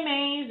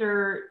CMAs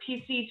or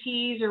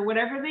PCTs or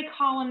whatever they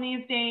call them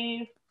these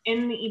days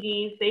in the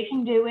EDs. They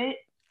can do it.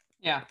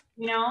 Yeah.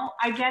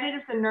 I get it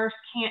if the nurse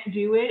can't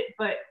do it,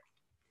 but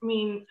I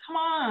mean, come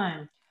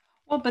on.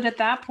 Well, but at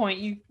that point,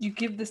 you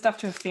give the stuff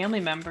to a family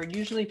member.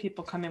 Usually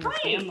people come in with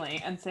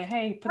family and say,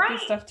 hey, put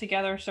this stuff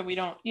together so we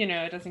don't,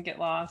 it doesn't get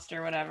lost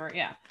or whatever.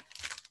 Yeah.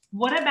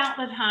 What about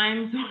the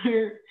times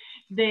where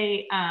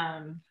they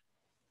come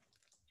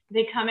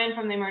in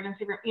from the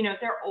emergency room,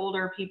 they're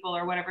older people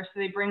or whatever, so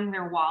they bring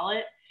their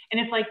wallet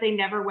and it's like they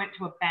never went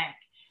to a bank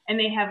and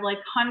they have like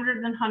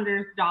hundreds and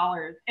hundreds of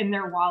dollars in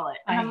their wallet.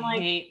 And I'm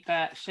like, hate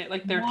that shit.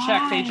 Like their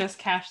check, they just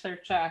cash their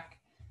check.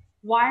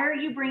 Why are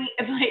you bringing,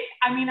 like,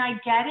 I mean, I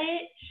get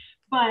it,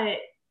 but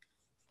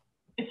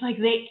it's like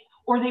they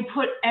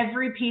put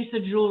every piece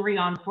of jewelry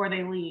on before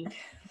they leave.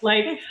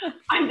 Like, this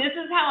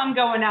is how I'm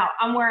going out.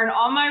 I'm wearing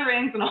all my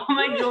rings and all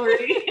my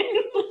jewelry.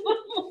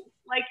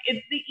 Like,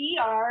 it's the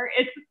ER.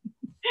 It's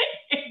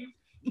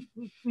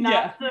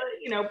not the,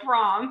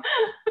 prom.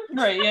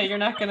 Right. Yeah. You're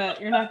not gonna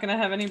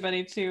have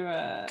anybody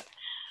to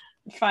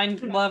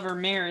find love or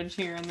marriage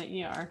here in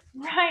the ER.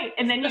 Right.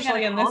 And then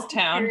especially in this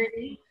town.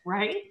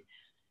 Right.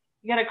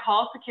 You got to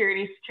call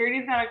security.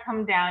 Security's got to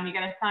come down. You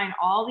got to sign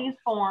all these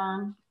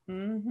forms.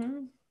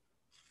 Mm-hmm.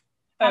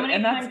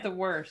 And that's the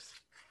worst.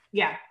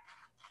 Yeah.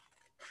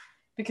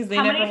 Because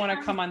they never want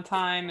to come on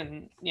time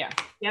and yeah.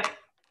 Yep.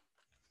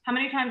 How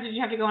many times did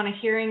you have to go on a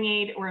hearing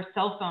aid or a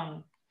cell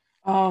phone?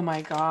 Oh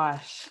my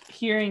gosh.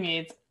 Hearing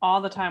aids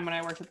all the time when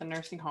I worked at the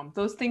nursing home.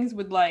 Those things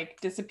would like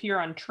disappear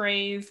on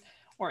trays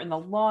or in the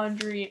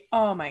laundry.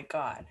 Oh my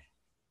God.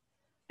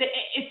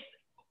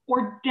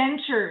 Or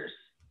dentures.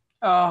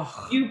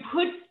 Oh.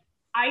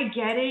 I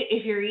get it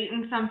if you're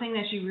eating something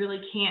that you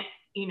really can't,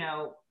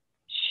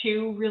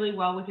 chew really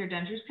well with your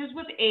dentures, because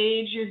with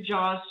age, your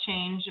jaws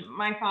change.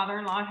 My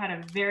father-in-law had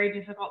a very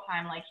difficult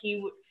time. Like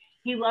he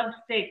loved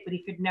steak, but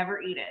he could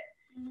never eat it.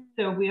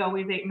 So we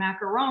always ate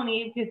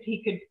macaroni because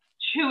he could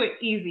chew it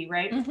easy,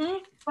 right? Mm-hmm.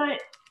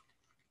 But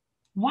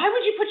why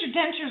would you put your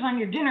dentures on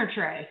your dinner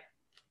tray?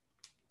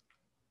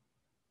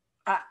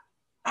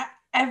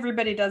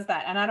 Everybody does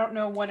that, and I don't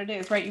know what it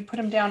is, right? You put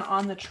them down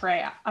on the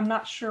tray. I'm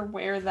not sure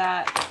where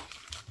that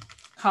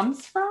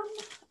comes from,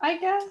 I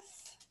guess.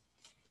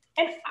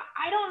 And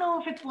I don't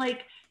know if it's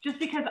like, just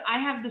because I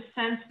have the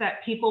sense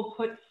that people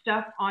put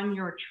stuff on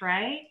your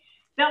tray,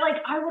 that like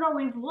I would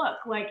always look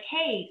like,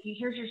 hey,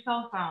 here's your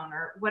cell phone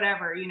or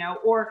whatever,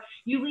 or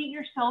you leave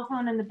your cell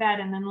phone in the bed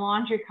and then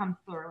laundry comes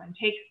through and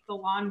takes the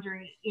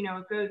laundry,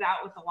 it goes out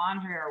with the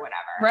laundry or whatever.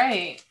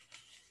 Right.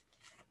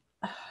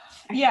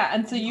 Yeah,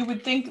 and so you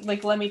would think,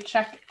 like, let me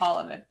check all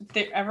of it.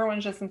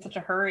 Everyone's just in such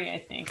a hurry, I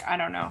think. I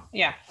don't know.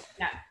 Yeah.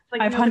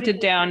 Like I've hunted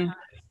down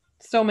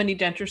so many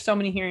dentures, so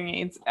many hearing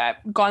aids. I've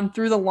gone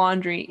through the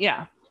laundry.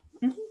 Yeah.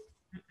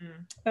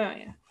 Mm-hmm. Oh,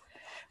 yeah.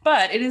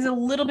 But it is a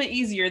little bit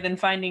easier than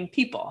finding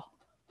people.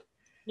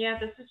 Yeah,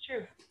 this is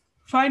true.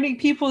 Finding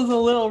people is a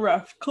little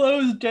rough.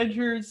 Clothes,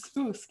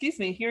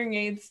 dentures, hearing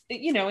aids.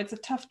 It's a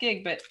tough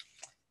gig, but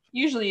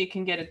usually you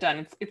can get it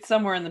done. It's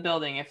somewhere in the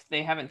building if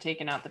they haven't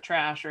taken out the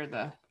trash or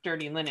the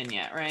dirty linen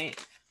yet, right?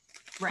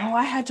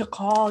 Right.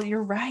 Oh,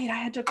 you're right. I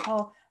had to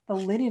call the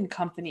linen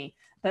company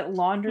that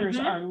launders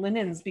our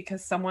linens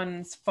because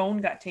someone's phone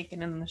got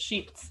taken in the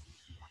sheets.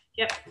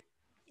 Yep.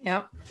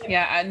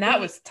 Yeah, and that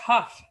was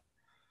tough.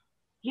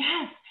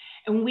 Yes.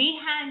 And we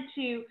had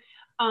to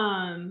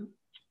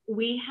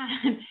we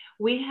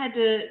had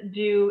to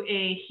do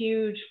a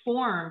huge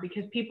form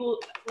because people,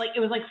 like, it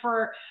was like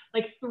for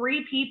like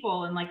 3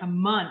 people in like a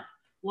month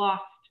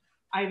lost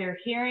either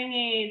hearing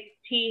aids,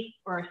 teeth,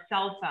 or a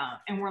cell phone.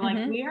 And we're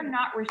like, we are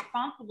not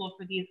responsible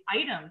for these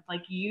items.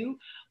 Like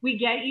we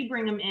get you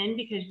bring them in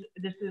because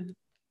this is,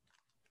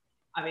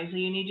 obviously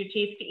you need your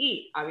teeth to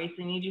eat.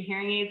 Obviously you need your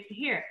hearing aids to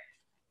hear.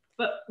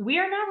 But we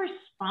are not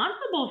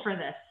responsible for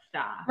this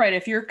stuff. Right.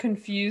 If you're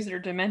confused or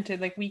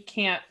demented, like, we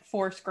can't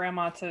force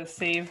grandma to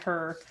save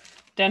her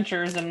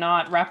dentures and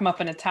not wrap them up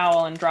in a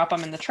towel and drop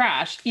them in the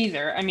trash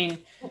either. I mean,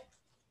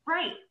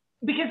 right.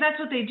 Because that's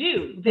what they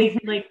do. They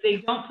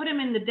don't put them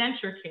in the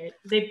denture kit.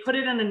 They put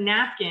it on a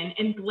napkin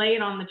and lay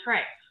it on the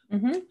tray.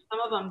 Mm-hmm. Some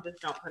of them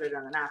just don't put it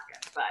on the napkin,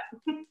 but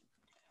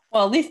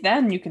well, at least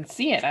then you can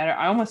see it.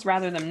 I almost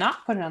rather them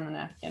not put it on the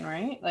napkin,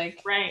 right?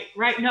 Like, right.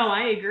 No,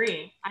 I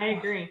agree.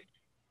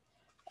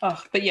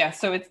 Oh, but yeah,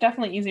 so it's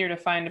definitely easier to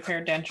find a pair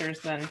of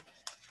dentures than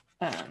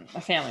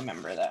a family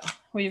member, though.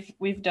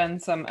 We've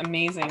done some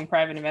amazing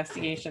private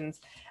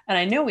investigations, and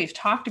I know we've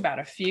talked about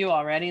a few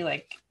already.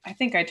 Like, I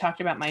think I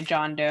talked about my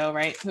John Doe,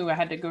 right, who I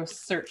had to go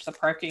search the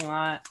parking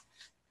lot,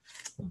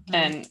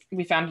 and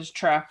we found his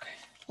truck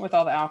with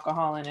all the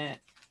alcohol in it.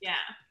 Yeah,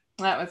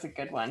 that was a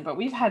good one. But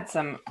we've had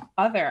some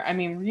other. I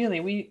mean,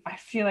 really, I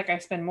feel like I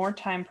spend more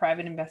time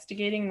private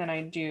investigating than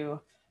I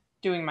do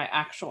doing my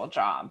actual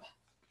job.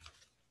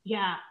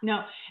 Yeah,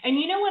 no. And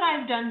you know what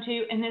I've done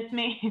too, and this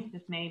may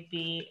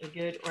be a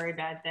good or a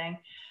bad thing.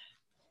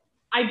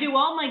 I do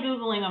all my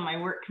Googling on my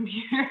work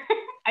computer.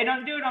 I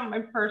don't do it on my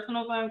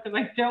personal phone because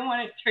I don't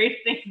want to trace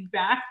things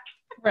back.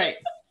 Right.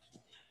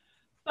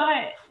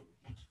 But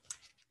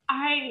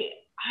I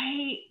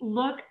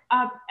look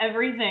up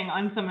everything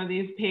on some of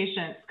these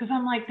patients because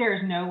I'm like,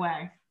 there's no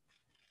way.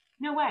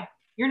 No way.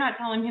 You're not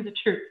telling me the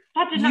truth.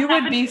 That did not You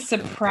happen. would be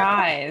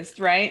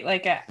surprised, right?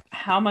 Like, at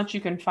how much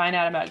you can find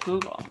out about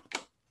Google.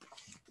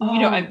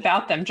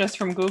 About them just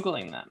from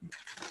Googling them.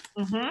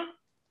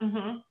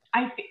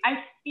 I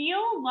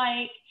feel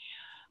like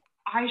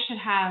I should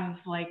have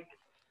like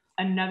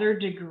another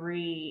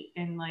degree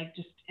in like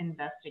just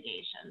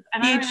investigations.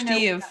 And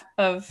PhD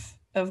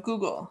of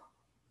Google.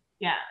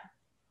 Yeah.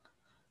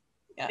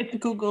 It's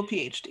Google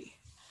PhD.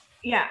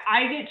 Yeah,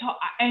 I get told,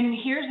 and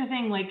here's the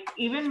thing, like,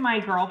 even my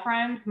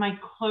girlfriends, my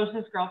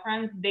closest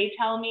girlfriends, they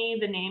tell me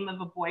the name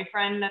of a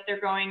boyfriend that they're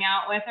going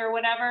out with or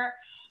whatever.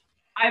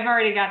 I've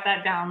already got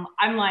that down.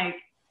 I'm like,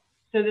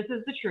 so this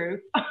is the truth.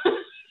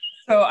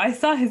 So I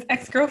saw his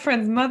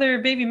ex-girlfriend's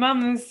mother, baby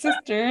mama's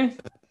sister,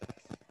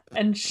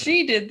 and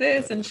she did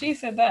this and she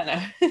said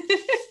that.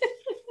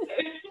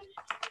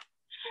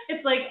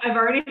 It's like, I've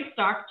already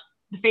stalked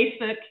the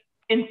Facebook,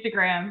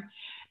 Instagram,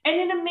 and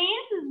it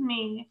amazes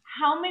me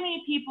how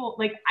many people,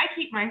 like, I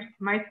keep my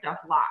stuff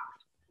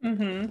locked.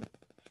 To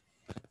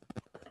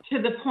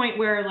the point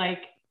where,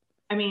 like,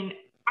 I mean,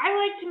 I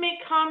like to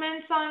make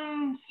comments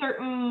on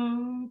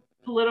certain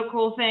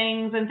political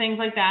things and things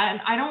like that.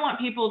 And I don't want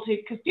people to,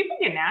 because people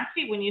get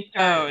nasty when you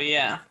start. Oh,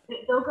 yeah.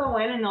 They'll go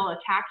in and they'll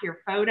attack your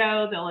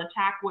photo. They'll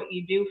attack what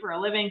you do for a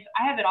living. So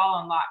I have it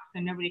all unlocked so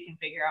nobody can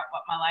figure out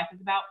what my life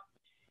is about.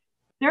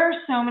 There are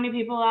so many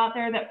people out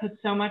there that put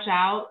so much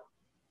out.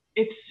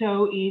 It's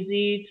so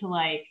easy to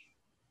like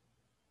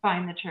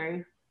find the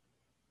truth.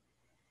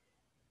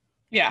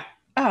 Yeah.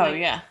 Oh,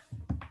 yeah.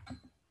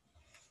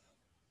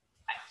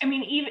 I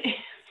mean, even,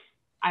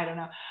 I don't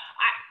know.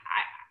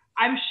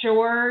 I'm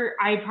sure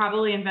I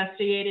probably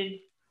investigated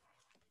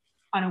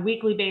on a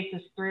weekly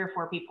basis 3 or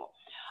 4 people.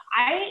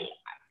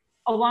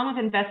 Along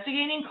with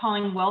investigating,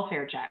 calling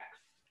welfare checks.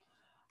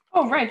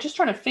 Oh, right. Just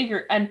trying to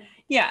figure, and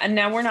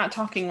now we're not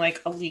talking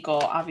like illegal,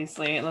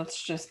 obviously.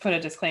 Let's just put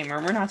a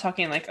disclaimer. We're not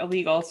talking like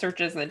illegal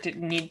searches that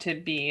didn't need to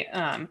be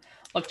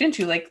looked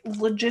into, like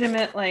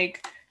legitimate,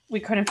 like we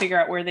couldn't figure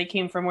out where they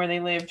came from, where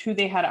they lived, who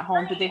they had at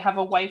home. Did they have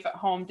a wife at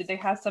home? Did they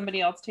have somebody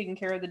else taking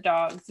care of the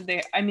dogs?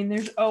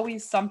 There's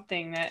always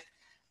something that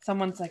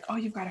someone's like, oh,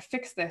 you've got to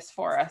fix this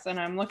for us. And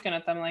I'm looking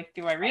at them like,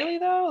 do I really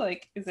though?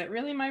 Like, is it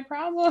really my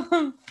problem?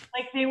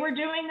 Like they were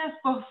doing this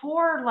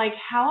before. Like,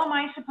 how am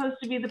I supposed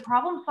to be the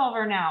problem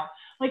solver now?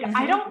 Like,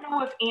 I don't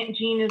know if Aunt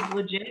Jean is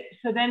legit.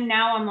 So then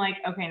now I'm like,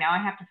 okay, now I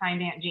have to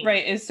find Aunt Jean.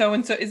 Right. Is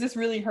this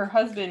really her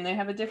husband? They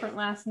have a different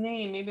last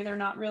name. Maybe they're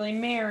not really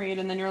married.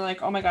 And then you're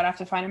like, oh my God, I have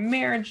to find a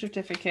marriage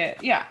certificate.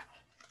 Yeah.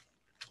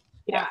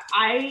 Yeah.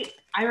 I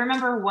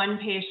remember one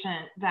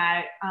patient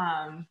that,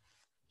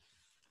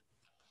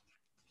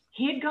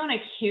 he had gone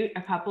acute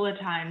a couple of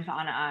times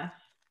on us,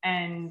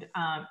 and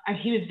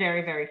he was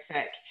very, very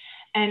sick,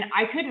 and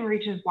I couldn't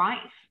reach his wife.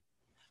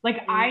 Like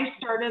I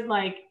started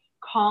like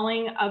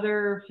calling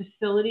other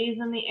facilities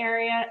in the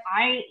area.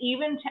 I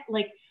even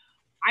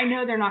I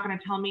know they're not going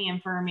to tell me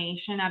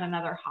information at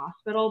another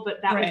hospital,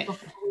 but that was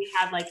before we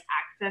had like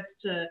access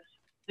to,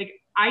 like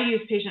I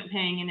use patient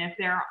ping, and if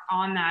they're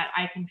on that,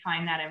 I can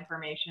find that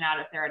information out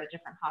if they're at a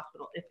different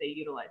hospital, if they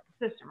utilize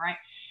the system, right?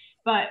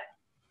 But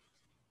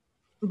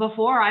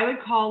before I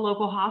would call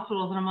local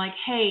hospitals and I'm like,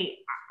 hey,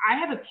 I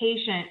have a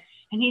patient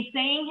and he's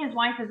saying his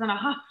wife is in a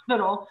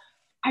hospital.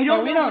 We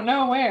don't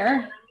know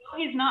where.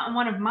 He's not in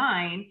one of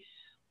mine.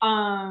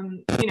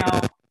 Like,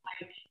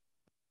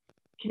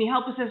 can you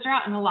help a sister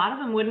out? And a lot of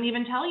them wouldn't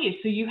even tell you.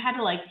 So you had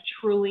to like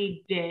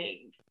truly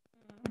dig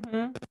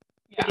to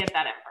get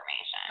that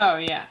information. Oh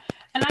yeah.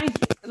 And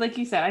like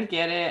you said, I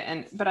get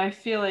it. But I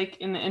feel like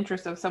in the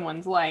interest of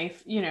someone's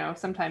life,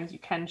 sometimes you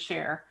can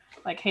share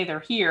like, hey, they're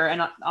here and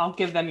I'll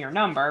give them your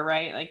number,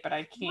 right? Like, but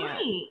I can't.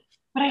 Right.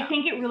 But I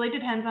think it really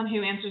depends on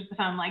who answers the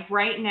phone. Like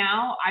right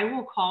now, I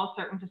will call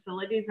certain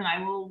facilities and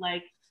I will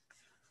like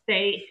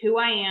say who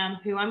I am,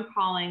 who I'm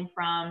calling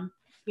from.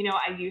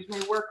 I use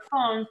my work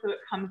phone, so it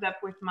comes up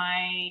with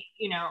my,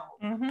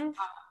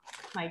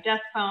 my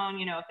desk phone.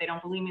 If they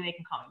don't believe me, they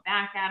can call me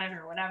back at it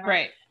or whatever.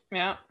 Right.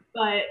 Yeah.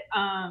 But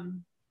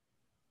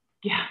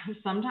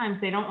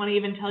sometimes they don't want to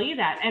even tell you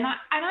that, and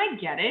I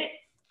get it.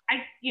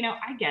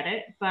 I get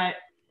it, but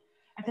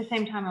at the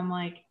same time, I'm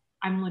like,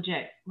 I'm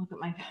legit. Look at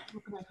my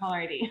caller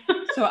ID.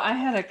 So I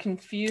had a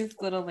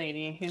confused little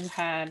lady who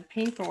had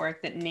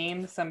paperwork that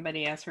named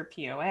somebody as her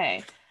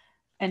POA,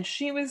 and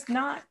she was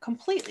not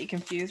completely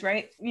confused,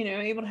 right?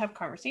 Able to have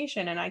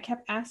conversation. And I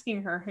kept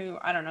asking her who,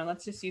 I don't know,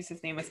 let's just use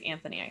his name as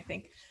Anthony, I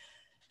think.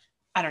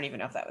 I don't even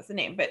know if that was the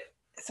name, but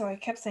so I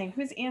kept saying,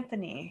 who's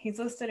Anthony? He's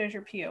listed as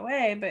your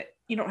POA, but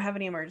you don't have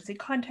any emergency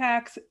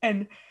contacts.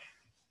 And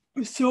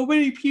so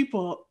many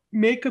people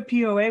make a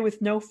POA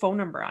with no phone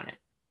number on it.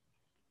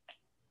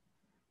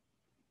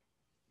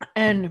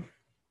 And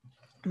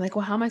I'm like,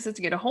 well, how am I supposed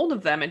to get a hold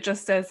of them? It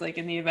just says like,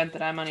 in the event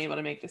that I'm unable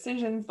to make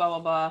decisions, blah, blah,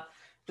 blah,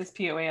 this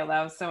POA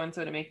allows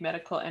so-and-so to make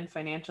medical and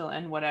financial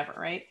and whatever,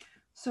 right?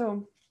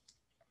 So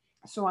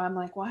I'm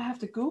like, well, I have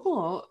to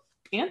Google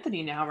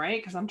Anthony now,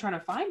 right? Because I'm trying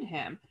to find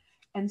him.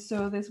 And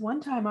so this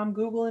one time I'm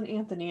Googling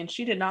Anthony, and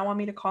she did not want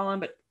me to call him,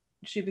 but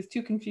she was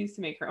too confused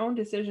to make her own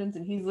decisions,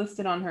 and he's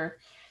listed on her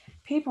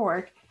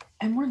paperwork.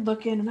 And we're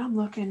looking, and I'm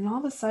looking, and all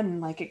of a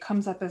sudden, like, it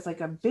comes up as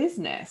like a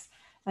business.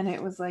 And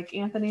it was like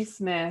Anthony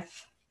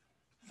Smith,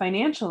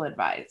 financial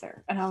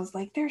advisor. And I was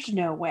like, there's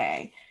no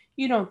way.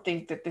 You don't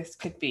think that this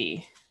could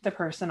be the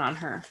person on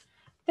her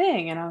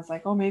thing? And I was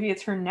like, oh, maybe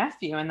it's her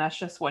nephew, and that's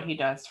just what he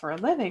does for a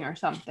living or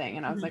something.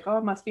 And I was like, oh,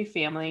 it must be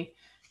family.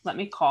 Let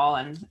me call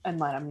and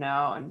let him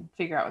know and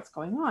figure out what's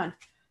going on.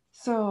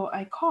 So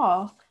I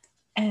call,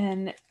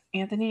 and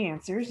Anthony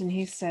answers, and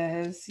he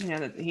says,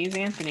 that he's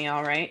Anthony,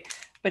 all right,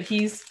 but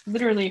he's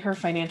literally her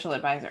financial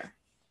advisor.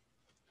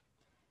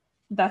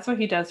 That's what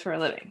he does for a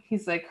living.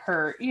 He's like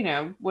her,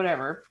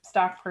 whatever,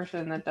 stock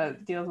person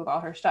that deals with all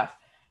her stuff.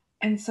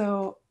 And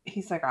so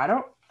he's like,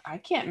 I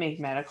can't make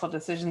medical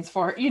decisions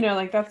for,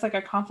 like that's like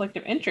a conflict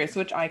of interest,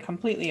 which I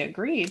completely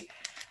agreed.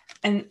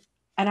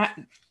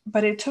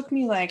 But it took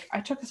me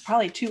I took us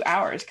probably 2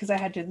 hours because I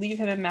had to leave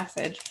him a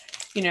message,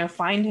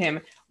 find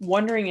him,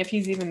 wondering if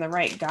he's even the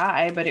right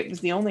guy, but it was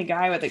the only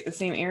guy with like the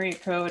same area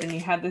code, and he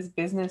had this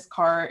business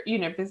card,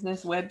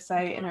 business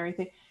website and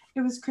everything. It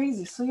was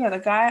crazy. So yeah, the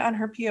guy on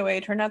her POA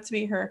turned out to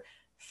be her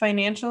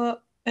financial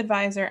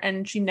advisor,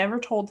 and she never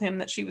told him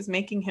that she was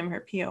making him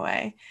her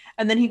POA.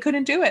 And then he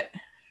couldn't do it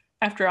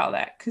after all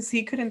that because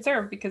he couldn't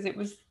serve because it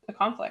was a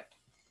conflict.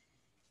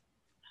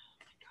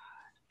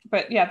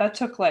 But yeah, that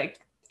took like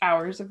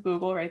hours of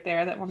Google right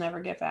there that we'll never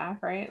get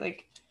back, right?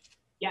 Like,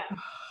 yeah.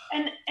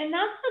 And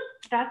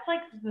that's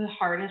like the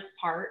hardest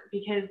part,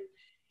 because,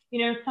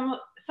 you know,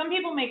 some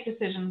people make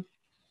decisions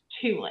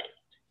too late,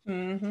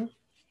 mm-hmm.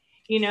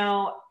 you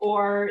know,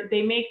 or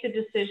they make the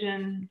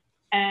decision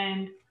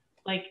and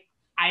like,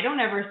 I don't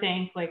ever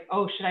think like,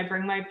 oh, should I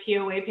bring my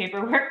POA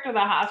paperwork to the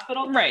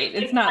hospital? Right.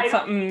 It's not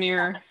something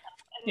you're,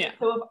 yeah.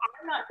 So if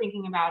I'm not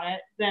thinking about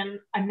it, then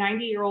a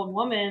 90-year-old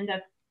woman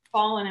that's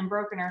fallen and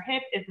broken her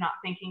hip is not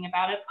thinking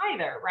about it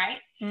either, right?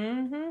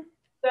 Mm-hmm.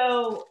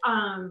 So,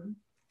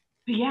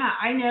 but yeah,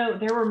 I know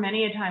there were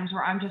many a times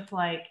where I'm just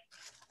like,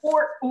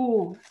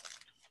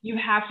 you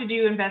have to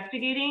do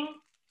investigating.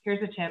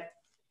 Here's a tip.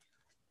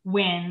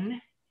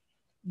 When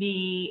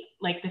the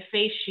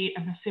face sheet,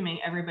 I'm assuming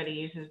everybody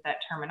uses that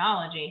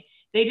terminology,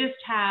 they just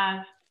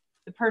have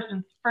the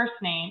person's first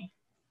name,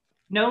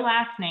 no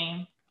last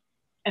name,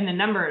 and the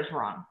number is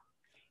wrong.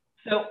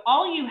 So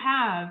all you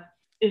have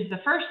is the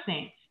first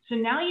name. So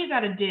now you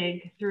got to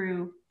dig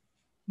through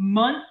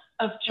months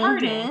of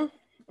charting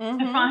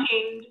to find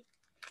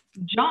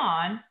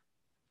John,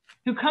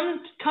 who come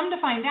to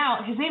find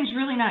out his name's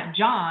really not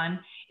John.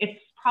 It's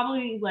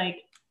probably like,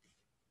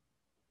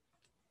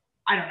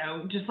 I don't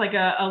know, just like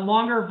a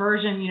longer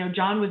version. You know,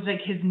 John was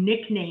like his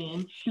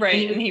nickname.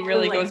 Right. And he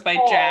really goes by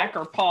Jack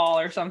or Paul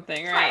or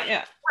something, right? Right. Yeah.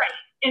 Right.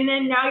 And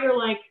then now you're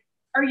like,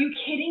 are you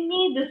kidding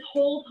me? This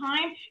whole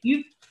time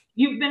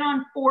you've been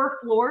on 4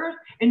 floors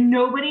and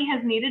nobody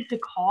has needed to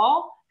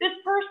call this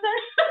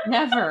person?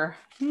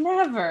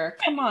 Never.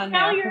 Come on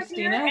now, you're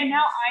Christina. Here, and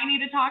now I need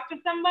to talk to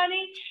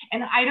somebody,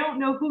 and I don't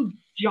know who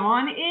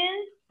John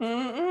is.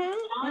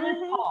 John is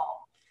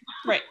Paul.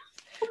 Right.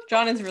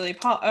 John is really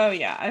Paul. Oh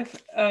yeah.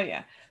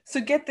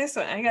 So get this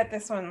one. I got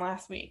this one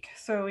last week.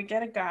 So we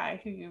get a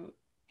guy who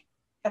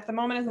at the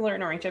moment is alert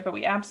and oriented, but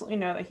we absolutely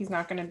know that he's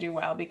not going to do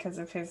well because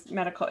of his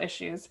medical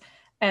issues.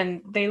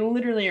 And they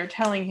literally are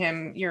telling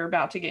him, you're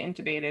about to get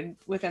intubated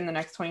within the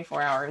next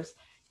 24 hours.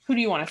 Who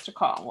do you want us to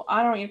call? Well,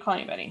 I don't want you to call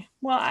anybody.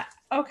 Well,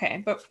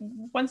 okay. But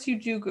once you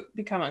do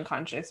become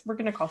unconscious, we're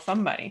going to call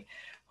somebody.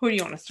 Who do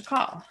you want us to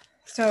call?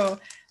 So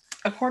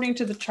according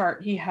to the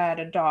chart, he had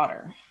a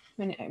daughter.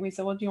 And we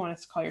said, well, do you want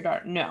us to call your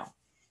daughter? No.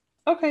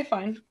 Okay,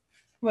 fine.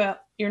 Well,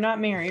 you're not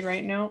married,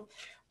 right? No.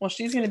 Well,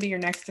 she's going to be your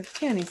next of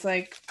kin. He's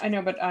like, I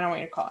know, but I don't want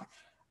you to call her.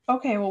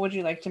 Okay, well, would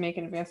you like to make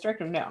an advance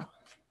directive? No.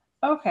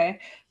 Okay,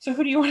 so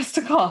who do you want us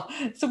to call?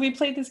 So we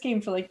played this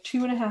game for like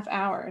 2.5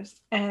 hours,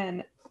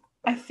 and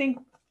I think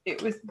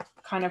it was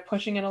kind of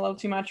pushing it a little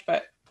too much,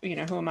 but you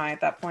know, who am I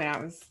at that point? I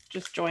was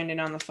just joined in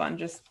on the fun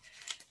just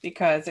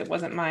because it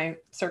wasn't my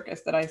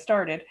circus that I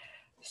started.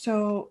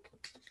 So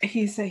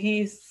he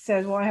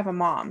said, well, I have a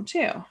mom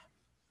too.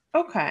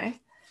 Okay,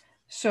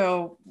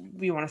 so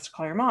you want us to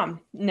call your mom?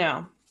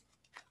 No.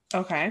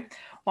 Okay,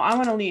 well, I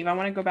want to leave. I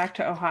want to go back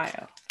to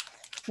Ohio.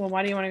 Well,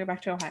 why do you want to go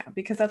back to Ohio?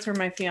 Because that's where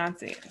my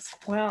fiance is.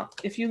 Well,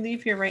 if you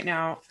leave here right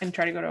now and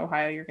try to go to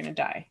Ohio, you're going to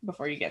die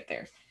before you get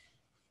there.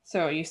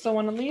 So you still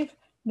want to leave?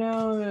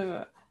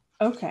 No.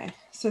 Okay.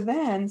 So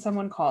then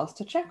someone calls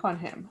to check on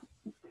him,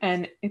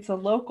 and it's a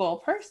local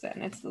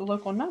person. It's the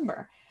local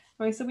number.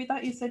 Okay, so we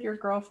thought you said your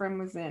girlfriend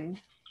was in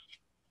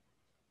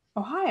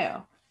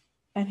Ohio.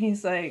 And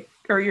he's like,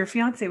 or your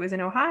fiance was in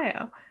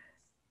Ohio.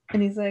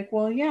 And he's like,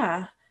 well,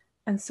 yeah.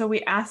 And so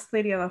we asked the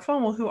lady on the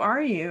phone, well, who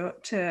are you?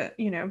 To,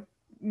 you know,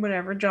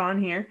 whatever,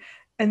 John here.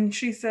 And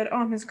she said, oh,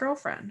 I'm his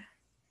girlfriend.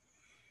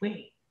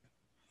 Wait.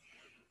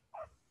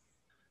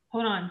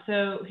 Hold on.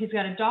 So he's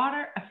got a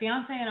daughter, a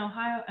fiance in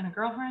Ohio, and a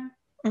girlfriend?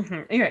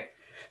 Mm-hmm.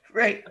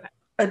 Right. Okay.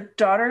 A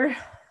daughter,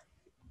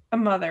 a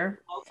mother,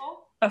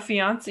 local? A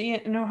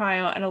fiance in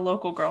Ohio, and a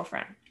local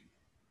girlfriend.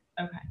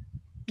 Okay.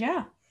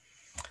 Yeah.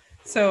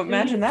 So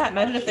imagine that.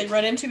 Imagine if they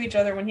run into each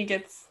other when he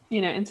gets,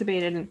 you know,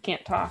 intubated and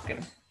can't talk.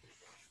 And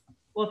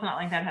well, it's not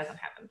like that hasn't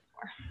happened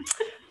before.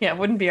 Yeah, it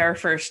wouldn't be our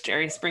first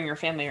Jerry Springer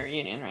family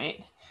reunion,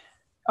 right?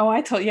 Oh,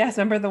 yes,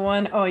 remember the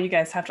one? Oh, you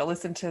guys have to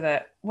listen to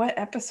that. What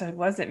episode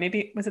was it?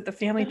 Maybe, was it the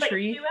family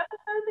tree? 2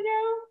 episodes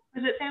ago?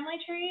 Was it Family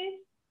Trees?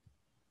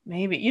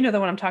 Maybe. You know the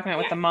one I'm talking about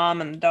with the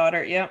mom and the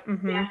daughter. Yep.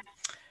 Mm-hmm. Yeah.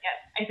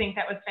 I think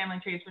that was Family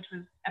Trees, which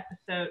was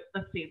episode,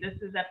 let's see, this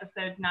is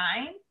episode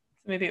 9.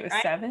 Maybe it was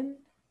right? 7?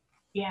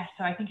 Yeah,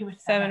 so I think it was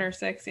 7 or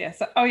 6, yeah.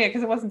 So, oh, yeah,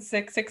 because it wasn't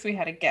 6. 6, we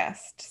had a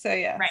guest. So,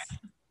 yes. Right.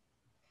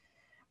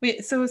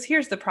 So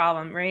here's the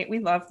problem, right? We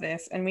love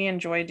this and we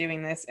enjoy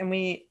doing this and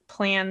we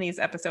plan these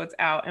episodes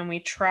out and we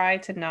try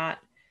to not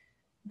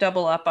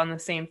double up on the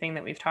same thing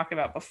that we've talked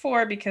about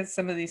before because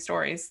some of these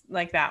stories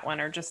like that one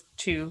are just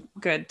too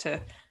good to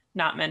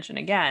not mention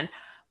again.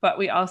 But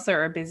we also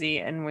are busy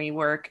and we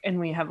work and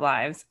we have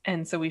lives.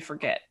 And so we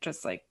forget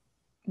just like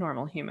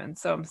normal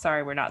humans. So I'm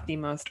sorry, we're not the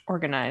most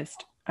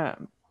organized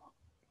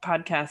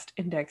podcast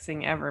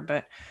indexing ever,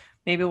 but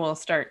maybe we'll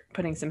start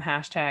putting some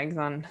hashtags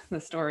on the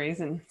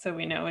stories and so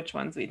we know which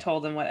ones we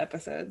told and what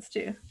episodes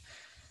too.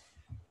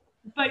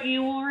 But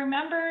you will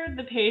remember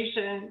the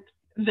patient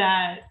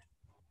that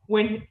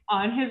when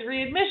on his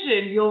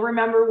readmission, you'll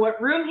remember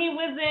what room he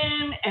was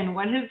in and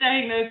what his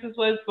diagnosis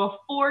was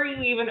before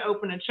you even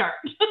open a chart.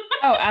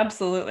 Oh,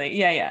 absolutely.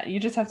 Yeah, yeah. You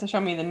just have to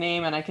show me the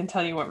name and I can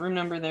tell you what room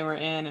number they were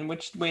in and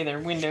which way their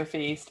window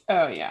faced.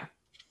 Oh, yeah.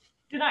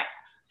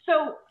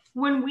 So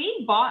when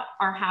we bought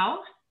our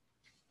house,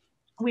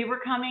 we were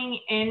coming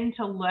in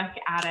to look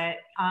at it.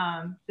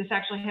 This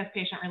actually has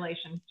patient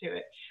relations to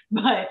it.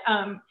 But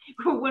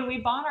when we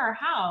bought our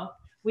house,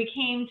 we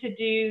came to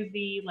do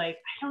the, like,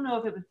 I don't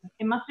know if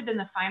it must have been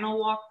the final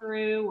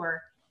walkthrough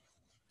or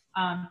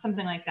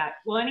something like that.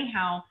 Well,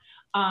 anyhow,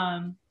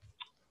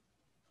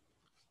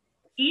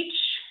 each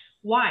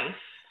wife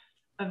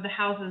of the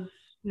houses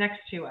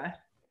next to us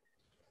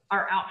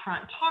are out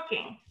front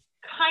talking,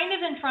 kind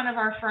of in front of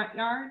our front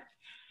yard.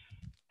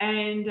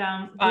 And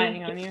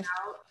Spying on you.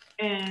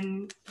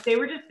 And they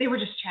were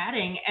just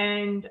chatting,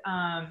 and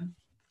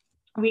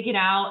we get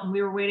out and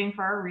we were waiting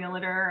for our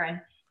realtor,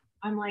 and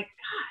I'm like,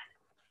 God,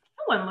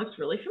 that one looks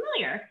really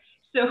familiar.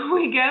 So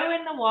we go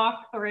in the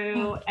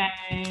walkthrough,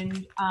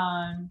 and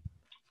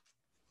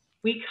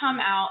we come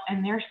out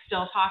and they're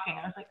still talking.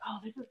 I was like, oh,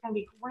 this is gonna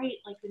be great.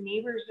 Like, the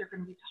neighbors are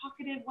gonna be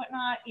talkative,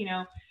 whatnot. You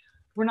know,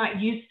 we're not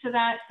used to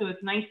that, so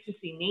it's nice to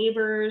see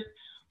neighbors.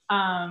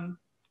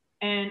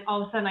 And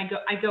all of a sudden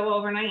I go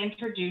over and I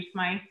introduce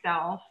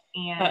myself,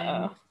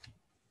 and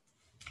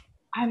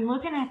I'm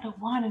looking at the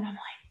one and I'm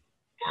like,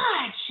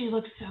 God, she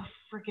looks so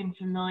freaking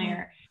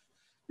familiar.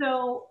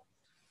 So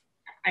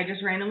I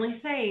just randomly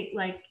say,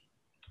 like,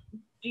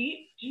 do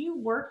you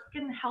work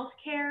in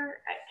healthcare?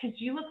 Because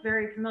you look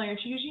very familiar.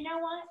 She goes, you know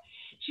what?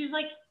 She's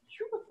like,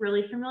 you look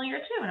really familiar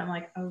too. And I'm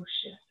like, oh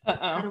shit.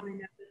 How do we know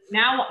this?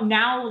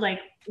 Now, like,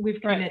 we've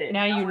committed.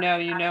 Right. Now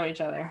you know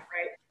each other.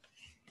 Right.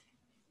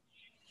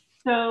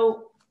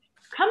 So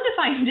come to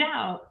find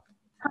out,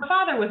 her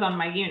father was on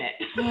my unit.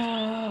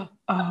 Oh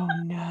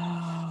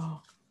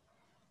no.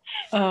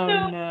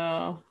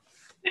 No.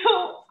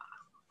 So,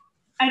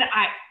 and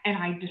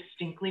I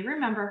distinctly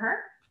remember her.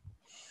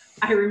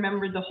 I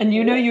remember the whole. And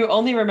you know, you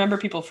only remember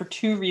people for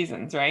 2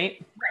 reasons, right?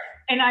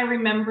 Right. And I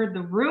remember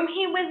the room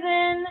he was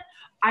in.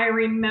 I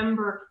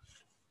remember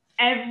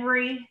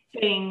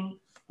everything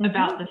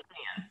about this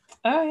man.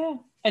 Oh yeah.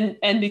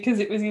 And because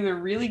it was either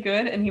really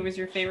good and he was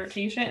your favorite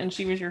patient and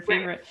she was your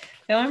favorite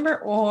family member,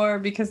 or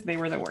because they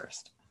were the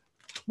worst.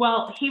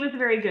 Well, he was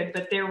very good,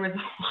 but there was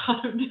a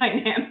lot of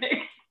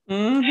dynamics.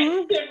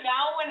 Mm-hmm. So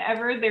now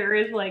whenever there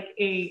is like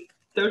a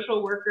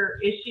social worker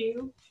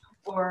issue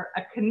or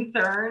a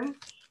concern,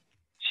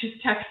 she's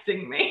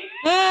texting me.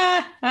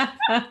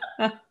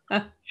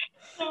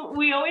 So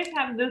we always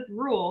have this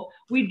rule.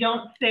 We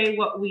don't say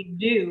what we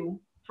do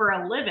for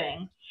a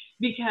living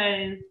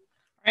because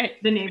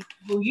the neighbors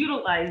will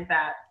utilize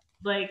that.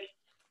 Like,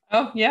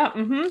 oh yeah,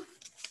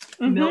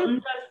 Milton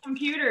does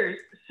computers,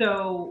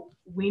 so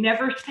we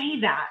never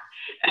say that.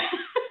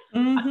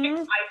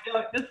 I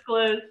don't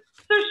disclose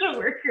social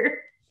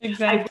worker.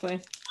 Exactly. I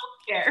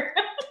don't care.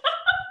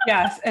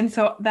 Yes, and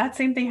so that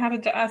same thing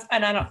happened to us,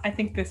 and I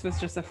think this was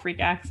just a freak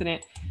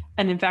accident.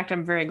 And in fact,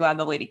 I'm very glad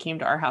the lady came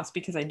to our house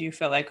because I do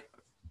feel like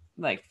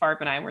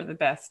Farb and I were the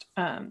best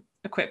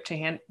equipped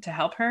to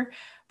help her.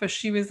 But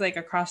she was like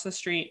across the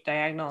street,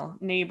 diagonal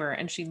neighbor,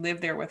 and she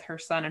lived there with her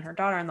son and her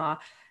daughter-in-law.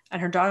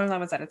 And her daughter-in-law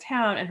was out of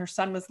town, and her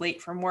son was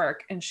late from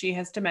work, and she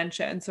has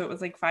dementia. And so it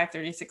was like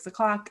 5:30, 6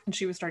 o'clock, and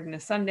she was starting to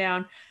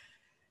sundown,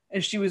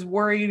 and she was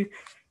worried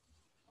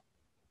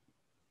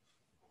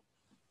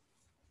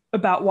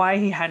about why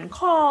he hadn't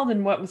called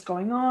and what was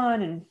going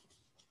on. And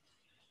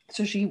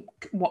so she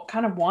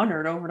kind of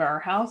wandered over to our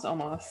house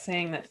almost,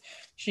 saying that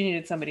she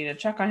needed somebody to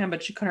check on him,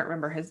 but she couldn't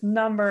remember his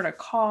number to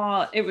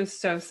call. It was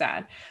so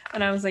sad.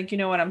 And I was like, you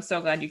know what? I'm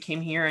so glad you came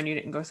here and you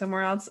didn't go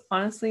somewhere else,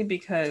 honestly,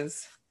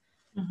 because,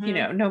 you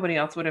know, nobody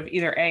else would have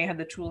either A, had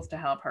the tools to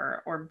help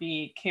her, or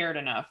B, cared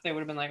enough. They would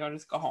have been like, oh,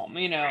 just go home,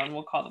 you know, and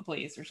we'll call the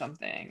police or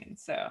something. And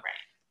so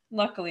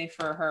luckily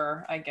for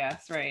her, I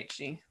guess, right,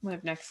 she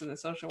lived next to the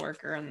social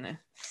worker and the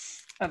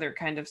other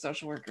kind of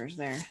social workers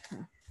there.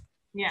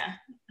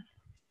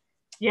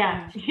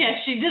 Yeah,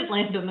 she did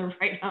land on the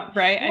right note.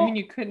 Right? Well, I mean,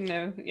 you couldn't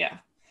have,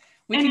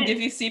 We can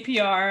give you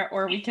CPR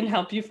or we can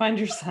help you find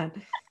your son.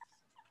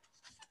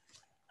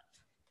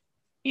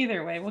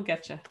 Either way, we'll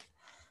get you.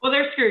 Well,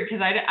 they're screwed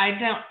because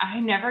I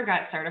never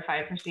got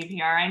certified for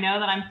CPR. I know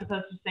that I'm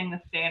supposed to sing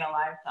the Staying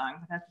Alive song,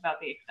 but that's about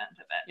the extent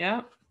of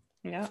it.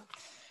 Yeah.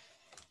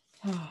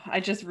 Oh, I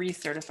just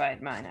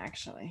recertified mine,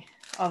 actually.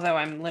 Although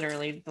I'm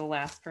literally the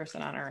last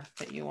person on earth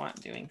that you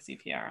want doing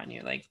CPR on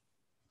you. Like,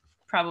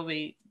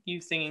 probably you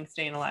singing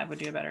Staying Alive would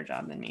do a better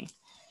job than me.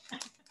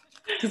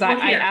 Because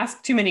I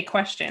ask too many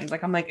questions.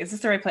 Like, I'm like, is this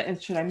the right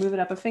place? Should I move it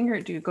up a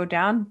finger? Do you go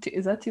down?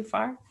 Is that too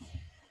far?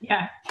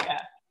 Yeah.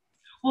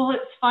 Well,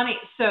 it's funny.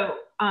 So,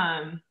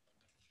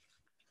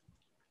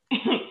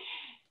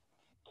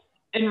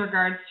 in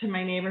regards to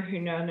my neighbor who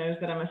knows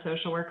that I'm a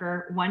social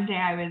worker, one day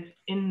I was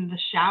in the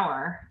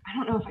shower. I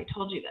don't know if I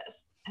told you this,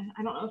 and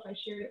I don't know if I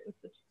shared it with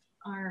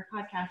our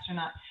podcast or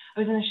not.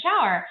 I was in the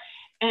shower,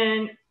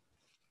 and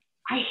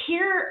I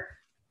hear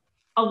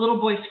a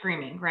little boy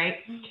screaming, right?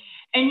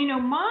 And, you know,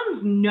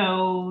 moms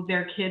know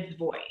their kid's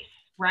voice,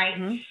 right?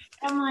 Mm-hmm.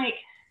 I'm like,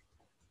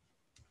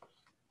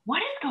 what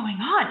is going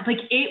on? Like,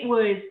 it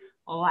was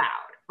loud,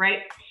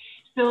 right?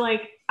 So,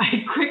 like,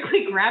 I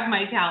quickly grab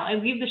my towel, I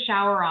leave the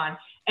shower on,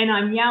 and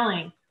I'm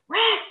yelling,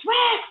 Rex,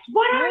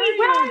 what are you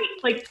doing?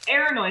 Like,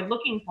 paranoid,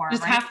 looking for him,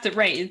 Just right? have to,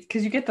 right,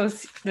 because you get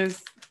those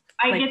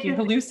like you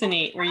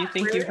hallucinate where you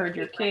think you heard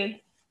your kid.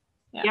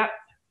 Yeah. Yep.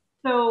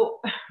 So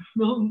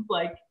Milton's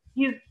like,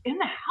 he's in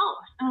the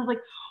house. And I was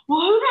like,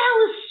 well, who the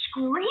hell is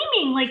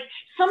screaming? Like,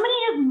 somebody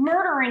is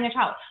murdering a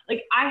child.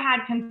 Like, I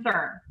had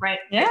concern, right?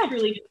 Yeah. I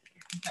truly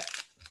had concern.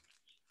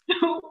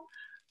 So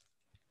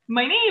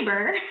my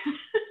neighbor,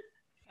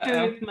 who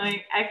is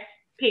my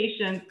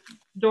ex-patient's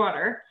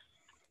daughter,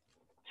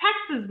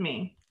 texts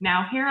me.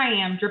 Now, here I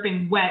am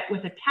dripping wet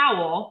with a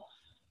towel.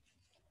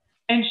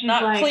 And she's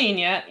not like, clean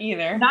yet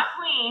either. Not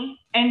clean.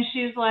 And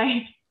she's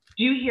like,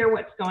 do you hear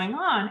what's going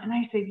on? And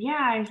I said, yeah.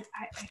 I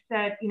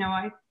said, you know,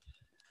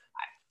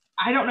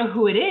 I don't know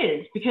who it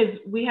is, because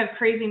we have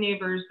crazy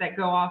neighbors that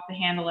go off the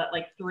handle at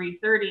like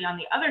 3:30 on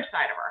the other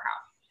side of our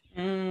house.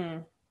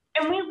 Mm.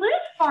 And we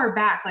live far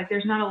back. Like,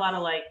 there's not a lot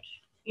of, like,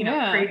 you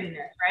know, craziness,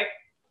 right?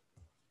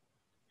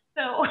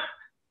 So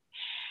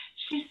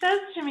she says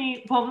to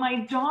me, well,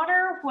 my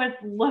daughter was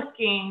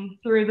looking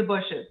through the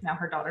bushes. Now,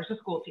 her daughter's a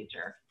school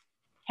teacher.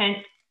 Hence,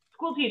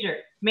 school teacher,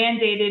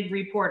 mandated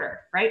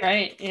reporter, right?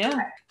 Right,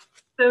 yeah.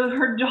 So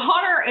her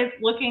daughter is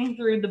looking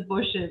through the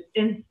bushes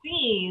and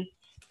sees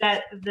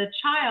that the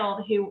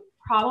child, who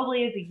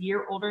probably is a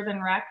year older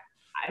than Rex,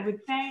 I would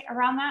say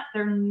around that,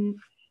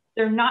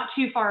 they're not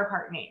too far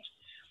apart in age.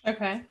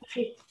 Okay.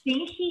 I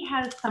think he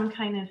has some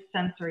kind of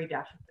sensory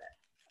deficit.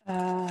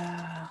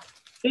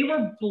 They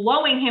were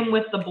blowing him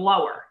with the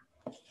blower.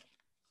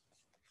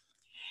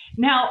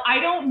 Now, I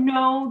don't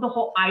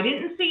know I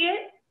didn't see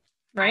it.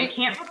 Right. I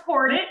can't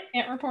report it.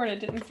 Can't report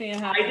it. Didn't see it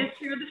happen. I just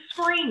hear the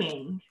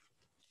screaming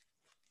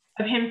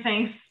of him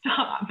saying,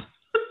 stop.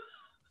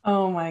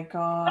 Oh my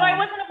God. But I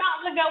wasn't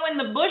about to go in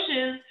the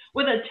bushes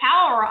with a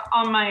towel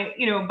on my,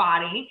 you know,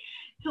 body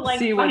to like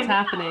see what's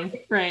happening.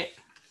 Right.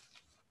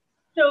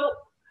 So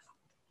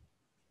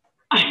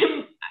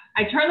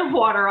I turn the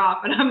water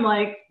off and I'm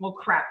like, well,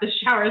 crap, the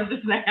shower is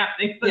just not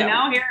happening. So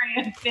now here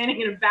I am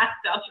standing in a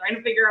bathtub trying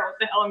to figure out what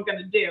the hell I'm going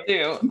to do.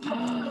 What's going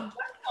on?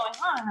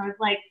 I was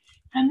like,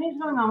 something's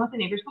going on with the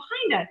neighbors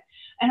behind us.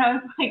 And I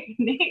was like,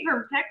 the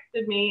neighbor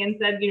texted me and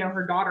said, you know,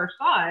 her daughter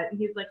saw it. And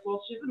he's like,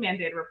 well, she's a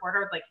mandated reporter.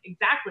 I was like,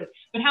 exactly.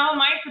 But how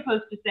am I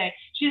supposed to say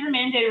she's a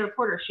mandated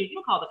reporter? She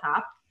can call the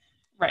cops.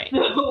 Right.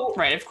 So,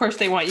 right. Of course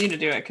they want you to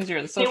do it because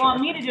you're the social worker.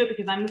 They want me to do it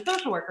because I'm the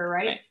social worker,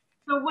 right?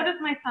 So what does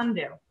my son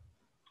do?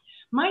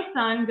 My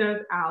son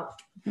goes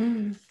out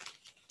and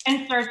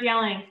starts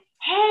yelling,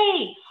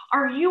 hey,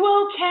 are you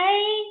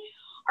okay?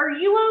 Are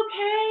you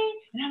okay?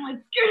 And I'm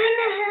like, get in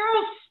the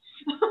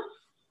house.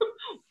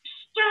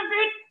 Stop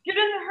it. Get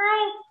in the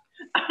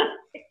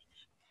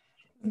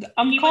house.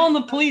 I'm calling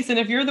the police. And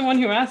if you're the one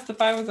who asked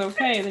if I was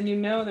okay, then you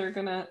know they're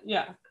going to,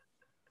 yeah.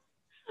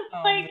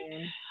 Oh, like,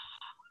 man.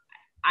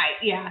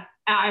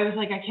 I was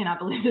like, I cannot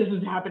believe this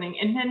is happening.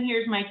 And then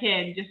here's my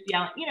kid just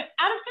yelling, you know,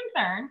 out of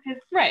concern.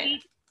 Because,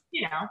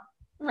 you know.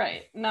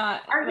 Right.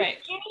 Not, you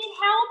need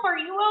help? Are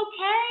you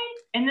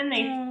okay? And then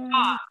they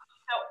stop.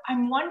 So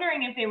I'm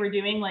wondering if they were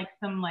doing like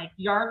some like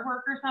yard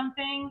work or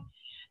something.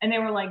 And they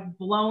were like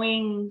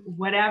blowing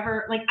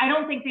whatever. Like, I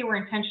don't think they were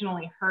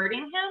intentionally hurting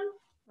him.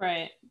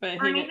 Right. But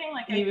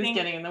he was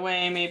getting in the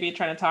way, maybe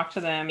trying to talk to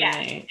them.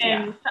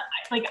 So,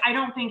 like, I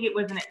don't think it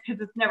was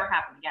because it's never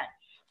happened again.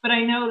 But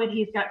I know that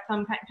he's got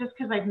some kind, just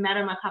because I've met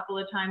him a couple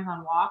of times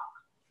on walks.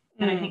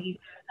 And I think he's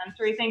got a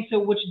sensory thing. So,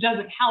 which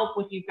doesn't help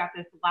if you've got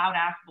this loud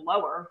ass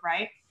blower,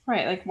 right?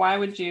 Right. Like, why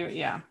would you?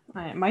 Yeah.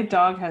 My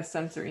dog has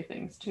sensory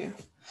things too.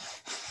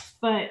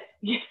 But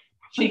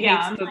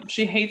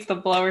she hates the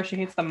blower. She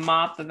hates the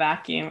mop, the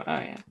vacuum. Oh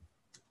yeah.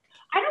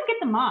 I don't get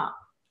the mop.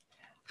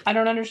 I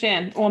don't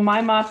understand. Well,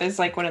 my mop is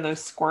like one of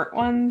those squirt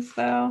ones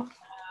though.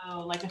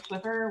 Oh, like a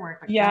Swiffer where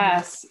it's like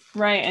yes,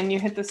 right. And you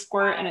hit the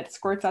squirt and it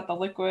squirts out the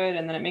liquid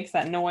and then it makes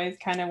that noise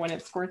kind of when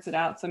it squirts it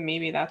out. So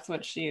maybe that's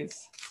what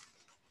she's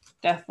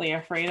deathly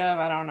afraid of.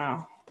 I don't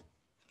know.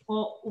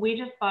 Well, we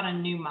just bought a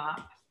new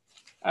mop.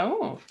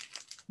 Oh.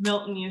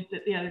 Milton used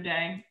it the other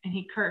day and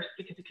he cursed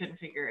because he couldn't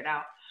figure it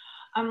out.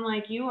 I'm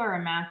like, you are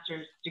a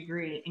master's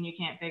degree and you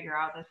can't figure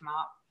out this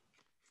mop.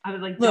 I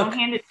was like, don't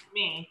hand it to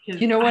me.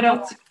 You know what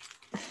else?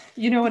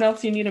 You know what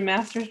else you need a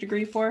master's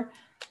degree for?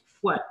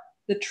 What?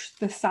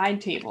 The side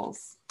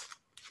tables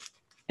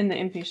in the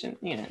inpatient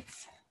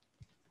units.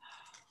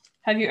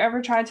 Have you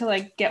ever tried to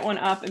like get one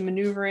up and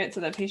maneuver it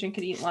so that patient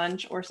could eat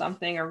lunch or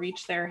something or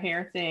reach their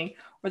hair thing?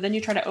 Or then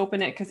you try to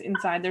open it because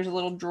inside there's a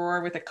little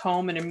drawer with a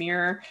comb and a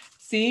mirror.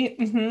 See?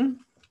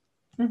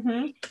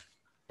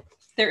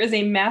 There is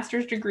a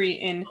master's degree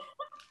in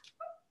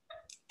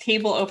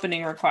table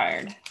opening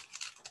required.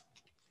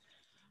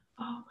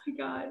 Oh my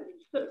God,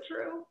 it's so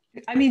true.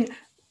 I mean,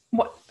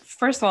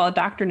 first of all, a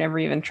doctor never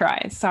even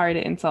tries. Sorry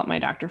to insult my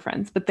doctor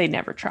friends, but they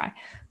never try.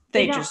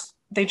 They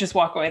they just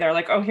walk away. They're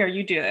like, oh, here,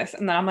 you do this.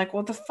 And then I'm like,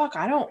 what the fuck?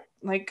 I don't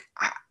like,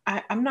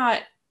 I'm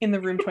not in the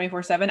room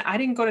 24/7. I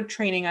didn't go to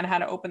training on how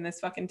to open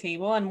this fucking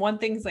table. And one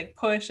thing's like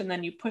push, and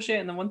then you push it,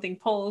 and then one thing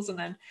pulls, and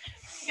then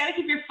you gotta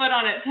keep your foot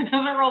on it so it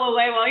doesn't roll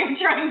away while you're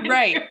trying to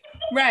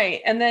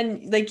right. And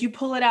then like you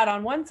pull it out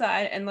on one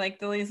side, and like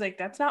the lady's like,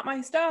 that's not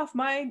my stuff.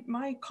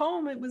 My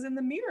comb, it was in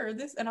the mirror.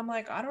 This, and I'm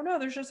like, I don't know.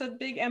 There's just a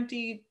big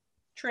empty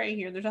tray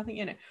here. There's nothing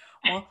in it.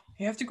 Well,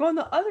 you have to go on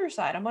the other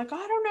side. I'm like,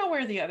 I don't know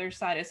where the other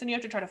side is. And you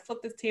have to try to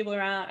flip this table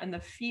around, and the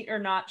feet are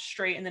not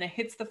straight, and then it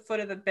hits the foot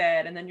of the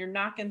bed, and then you're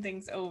knocking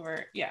things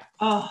over. Yeah.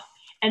 Oh,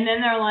 and then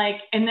they're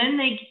like, and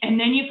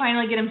then you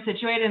finally get them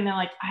situated, and they're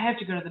like, I have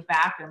to go to the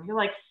bathroom. You're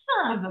like,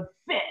 son of a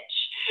bitch.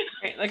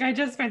 Right. Like I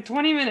just spent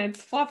 20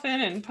 minutes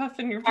fluffing and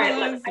puffing your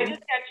pillows. Right, look, I just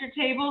got your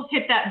table.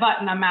 Hit that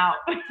button. I'm out.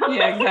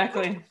 Yeah,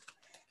 exactly.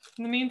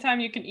 In the meantime,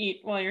 you can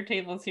eat while your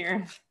table's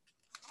here.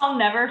 I'll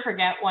never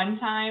forget one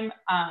time.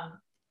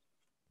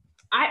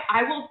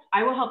 I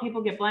will help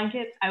people get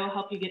blankets. I will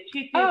help you get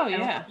toothpaste. Oh, I will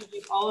yeah. help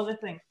you do all of the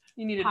things.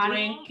 You need a Potty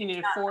drink. You need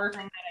a fork.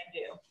 That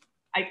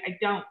I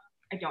do.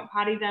 I don't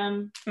potty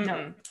them.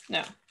 No,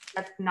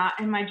 that's not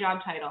in my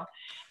job title.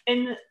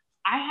 And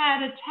I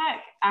had a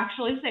tech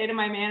actually say to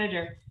my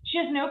manager, she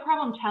has no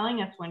problem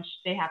telling us when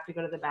they have to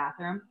go to the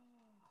bathroom.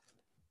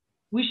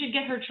 We should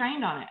get her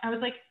trained on it. I was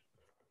like,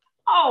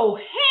 oh,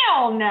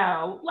 hell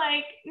no.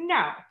 Like,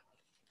 no.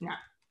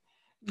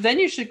 Then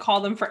you should call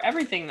them for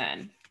everything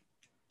then.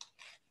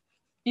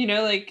 You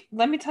know, like,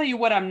 let me tell you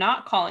what I'm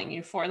not calling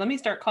you for. Let me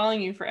start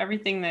calling you for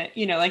everything that,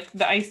 you know, like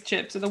the ice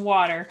chips or the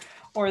water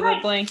or the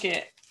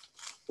blanket.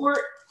 Or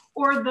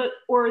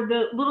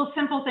the little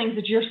simple things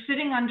that you're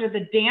sitting under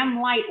the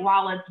damn light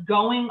while it's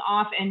going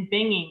off and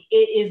binging. It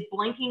is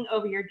blinking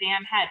over your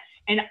damn head.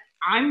 And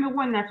I'm the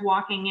one that's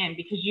walking in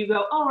because you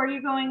go, oh, are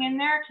you going in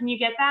there? Can you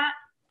get that?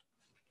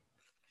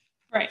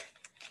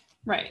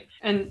 Right.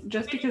 And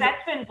just because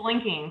that's been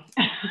blinking.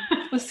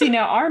 Well, see,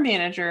 now our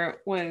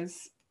manager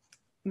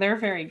they're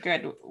very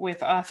good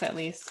with us, at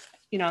least,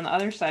 you know, on the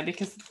other side,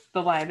 because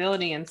the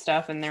liability and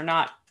stuff, and they're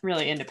not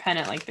really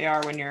independent like they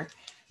are when you're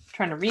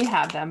trying to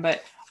rehab them.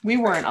 But we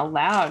weren't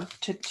allowed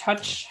to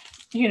touch,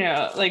 you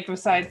know, like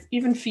besides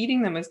even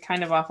feeding them was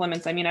kind of off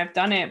limits. I mean, I've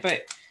done it,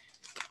 but,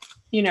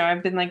 you know,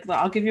 I've been like,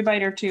 I'll give you a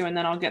bite or two and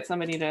then I'll get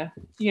somebody to,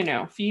 you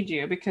know, feed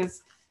you,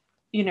 because,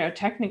 you know,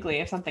 technically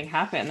if something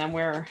happened, then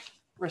we're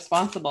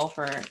responsible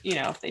for, you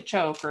know, if they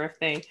choke or if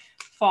they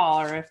fall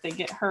or if they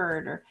get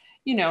hurt or,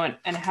 you know,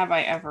 and have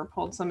I ever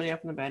pulled somebody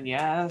up in the bed?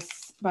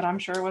 Yes, but I'm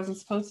sure it wasn't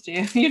supposed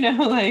to, you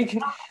know, like.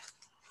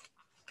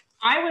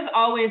 I was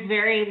always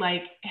very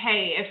like,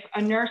 hey, if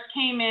a nurse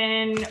came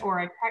in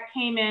or a tech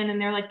came in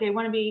and they're like, they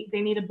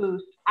need a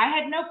boost. I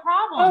had no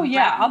problem. Oh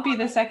yeah, I'll be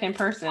the second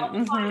person. I will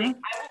be the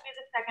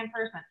second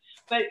person,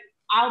 but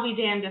I'll be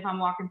damned if I'm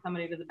walking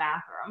somebody to the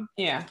bathroom.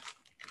 Yeah.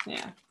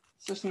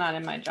 It's just not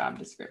in my job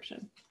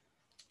description.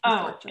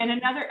 Oh, and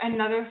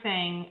another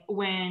thing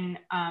when,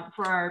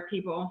 for our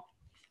people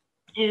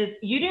is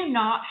you do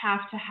not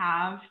have to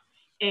have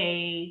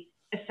a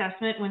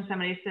assessment when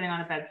somebody's sitting on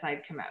a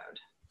bedside commode.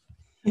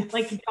 Yes.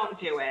 Like, don't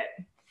do it.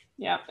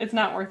 Yeah, it's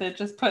not worth it.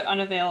 Just put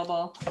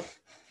unavailable.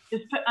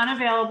 Just put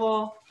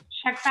unavailable,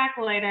 check back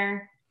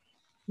later.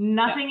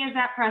 Nothing is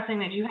that pressing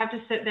that you have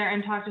to sit there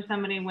and talk to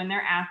somebody when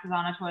their ass is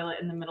on a toilet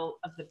in the middle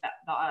of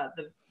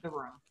the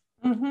room.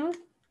 Mm-hmm.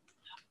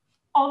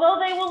 Although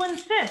they will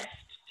insist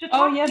to talk.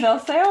 Oh yeah, they'll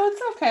say, oh,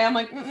 it's okay. I'm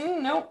like,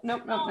 nope.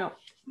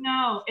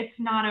 No, it's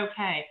not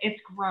okay. It's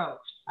gross.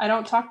 I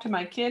don't talk to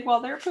my kid while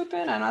they're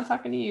pooping. I'm not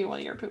talking to you while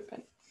you're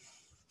pooping.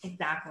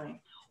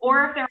 Exactly.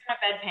 Or if they're on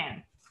a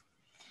bedpan.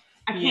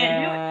 I can't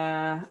do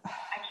it.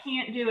 I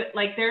can't do it.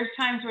 Like there's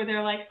times where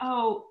they're like,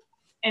 oh,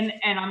 and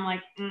I'm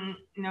like,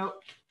 nope.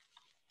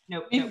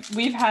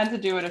 We've had to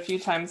do it a few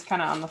times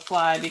kind of on the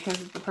fly because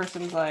the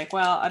person's like,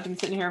 well, I've been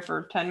sitting here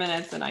for 10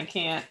 minutes and I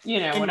can't, you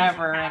know,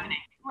 whatever. Right.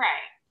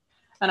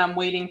 And I'm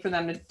waiting for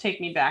them to take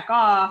me back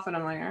off. And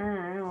I'm like, all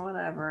right,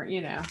 whatever,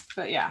 you know.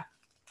 But yeah,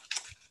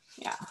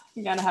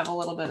 you got to have a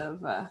little bit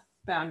of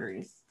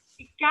boundaries.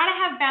 You got to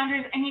have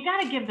boundaries and you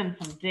got to give them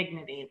some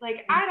dignity.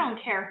 Like, I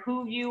don't care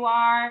who you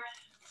are.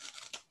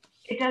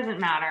 It doesn't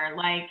matter.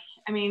 Like,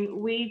 I mean,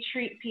 we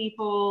treat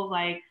people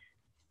like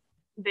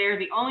they're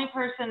the only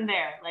person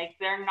there. Like,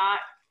 they're not,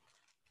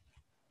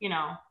 you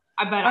know.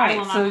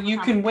 Right, so you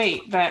can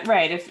wait. But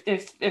right,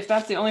 if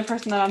that's the only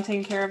person that I'm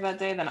taking care of that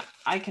day, then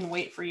I can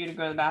wait for you to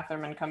go to the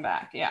bathroom and come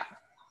back. Yeah.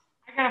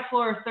 I got a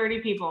floor of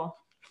 30 people.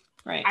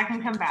 Right. I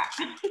can come back.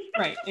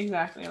 Right,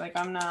 exactly. Like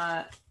I'm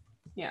not.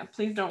 Yeah,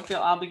 please don't feel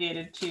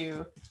obligated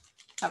to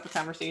have a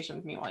conversation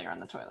with me while you're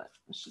on the toilet.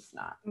 It's just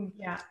not.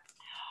 Yeah.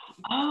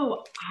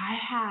 Oh, I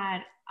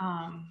had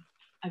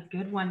a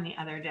good one the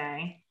other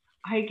day.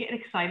 I get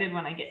excited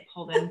when I get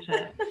pulled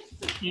into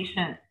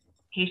patient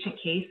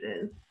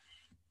cases.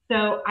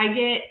 So I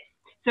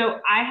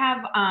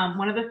have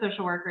one of the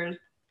social workers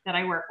that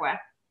I work with,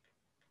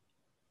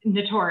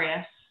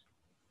 notorious,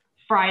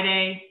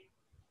 Friday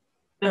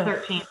the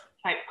 13th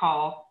type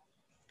call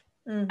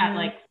at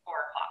like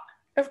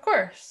 4:00. Of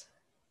course.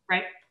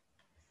 Right.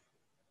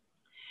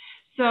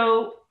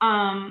 So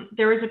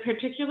there was a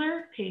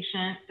particular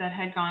patient that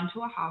had gone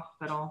to a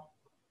hospital,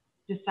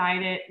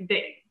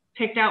 they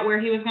picked out where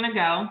he was going to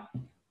go.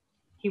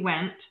 He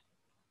went,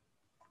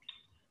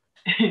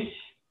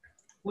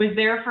 was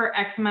there for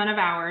X amount of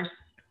hours,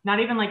 not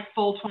even like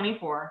full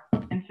 24,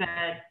 and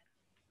said,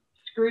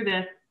 screw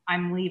this,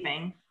 I'm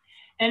leaving.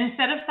 And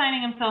instead of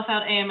signing himself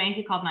out AMA,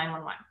 he called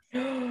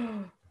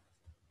 911.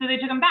 So they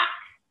took him back.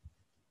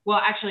 Well,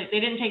 actually, they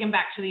didn't take him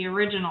back to the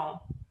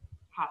original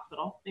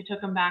hospital. They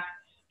took him back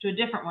to a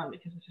different one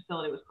because the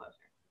facility was closer.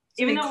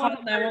 So even though it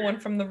wasn't 911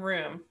 from the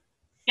room.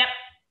 Yep.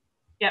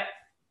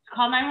 It's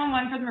called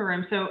 911 from the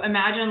room. So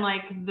imagine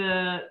like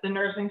the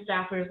nursing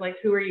staff was like,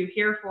 who are you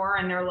here for?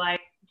 And they're like,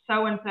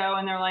 so-and-so.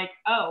 And they're like,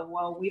 oh,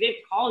 well, we didn't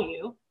call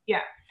you.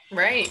 Yeah.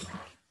 Right.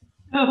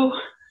 So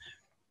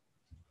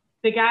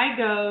the guy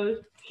goes,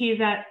 he's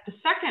at the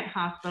second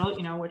hospital,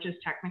 which is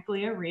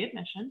technically a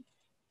readmission.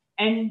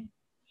 And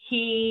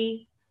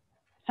he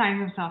signs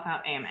himself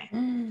out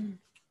AMA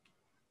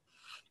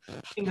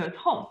and goes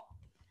home.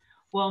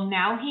 Well,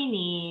 now he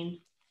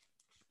needs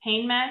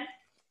pain meds,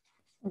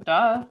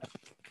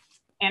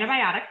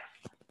 antibiotics,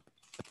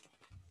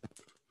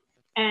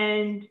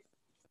 and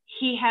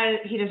he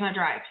does not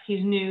drive.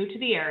 He's new to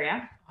the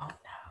area. Oh no.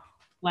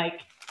 Like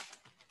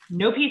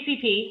no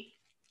PCP,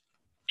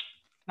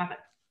 nothing.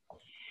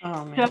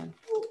 Oh man. So,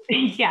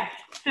 yeah.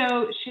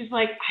 So she's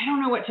like, I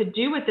don't know what to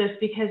do with this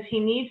because he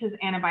needs his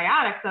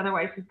antibiotics.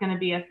 Otherwise, he's going to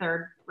be a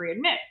third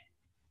readmit.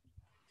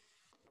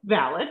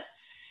 Valid.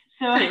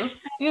 So,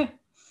 yeah.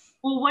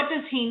 Well, what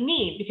does he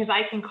need? Because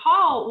I can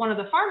call one of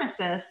the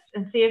pharmacists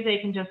and see if they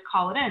can just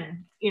call it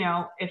in.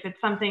 If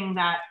it's something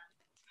that,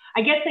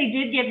 I guess they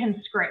did give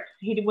him scripts.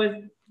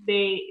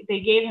 They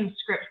gave him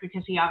scripts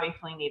because he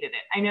obviously needed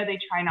it. I know they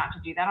try not to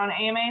do that on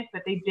AMAs,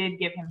 but they did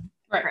give him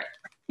scripts.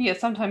 Yeah,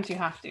 sometimes you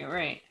have to,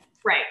 right?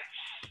 Right.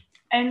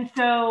 And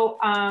so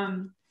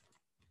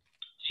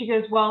she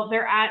goes, well,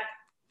 they're at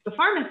the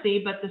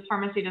pharmacy, but this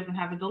pharmacy doesn't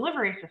have a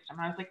delivery system.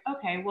 I was like,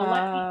 okay,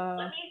 well,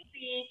 let me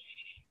see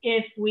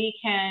if we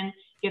can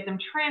get them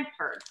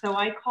transferred. So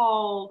I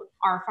called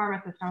our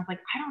pharmacist and I was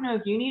like, I don't know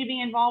if you need to be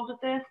involved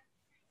with this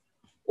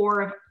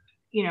or if,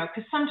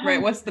 because sometimes.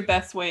 Right. What's the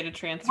best way to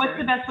transfer? What's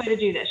the best way to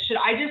do this? Should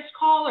I just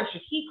call or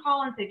should he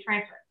call and say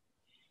transfer?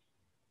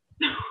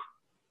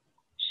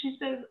 She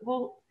says,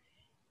 well,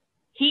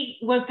 he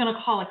was going to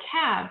call a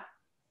cab,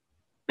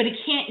 but he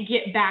can't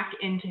get back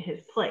into his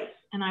place.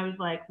 And I was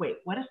like, wait,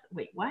 what?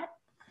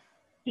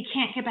 He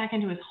can't get back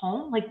into his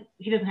home? Like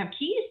he doesn't have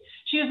keys?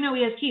 She goes, no,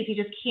 he has keys. He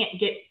just can't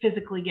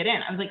physically get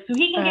in. I was like, so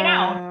he can get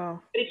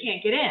out, but he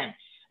can't get in.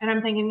 And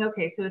I'm thinking,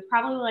 okay, so it's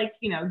probably like,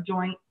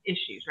 joint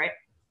issues, right?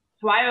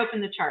 So I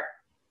opened the chart.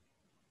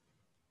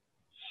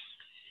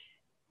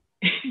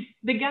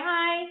 The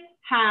guy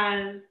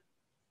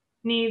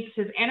needs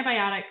his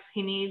antibiotics.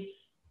 He needs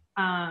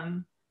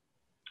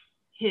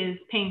his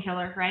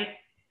painkiller, right?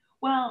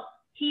 Well,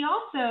 he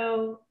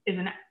also is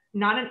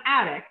not an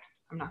addict.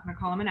 I'm not going to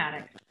call him an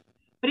addict,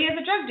 but he has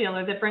a drug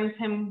dealer that brings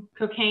him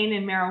cocaine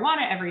and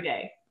marijuana every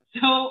day.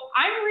 So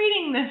I'm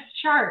reading this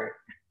chart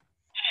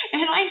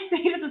and I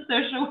say to the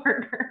social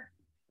worker,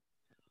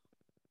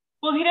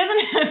 well, he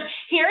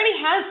already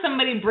has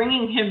somebody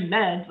bringing him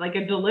meds, like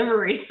a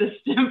delivery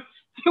system.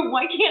 So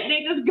why can't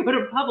they just go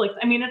to Publix?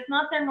 I mean, it's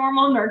not their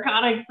normal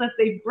narcotics that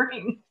they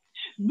bring,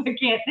 but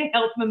can't they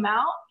help them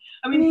out?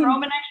 I mean, throw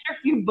them an extra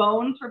few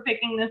bones for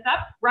picking this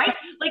up, right?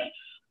 Like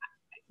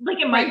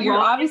am I wrong? You're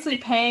obviously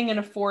paying and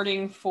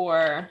affording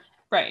for,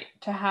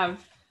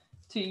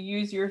 to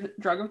use your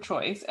drug of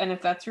choice. And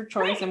if that's your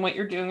choice and what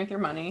you're doing with your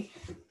money,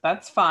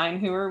 that's fine.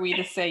 Who are we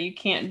to say you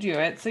can't do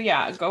it? So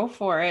yeah, go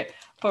for it.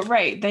 But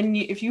then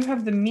if you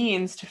have the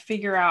means to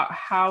figure out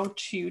how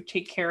to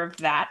take care of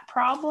that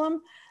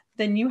problem,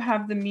 then you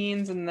have the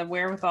means and the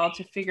wherewithal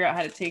to figure out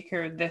how to take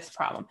care of this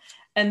problem.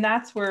 And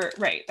that's where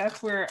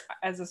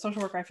as a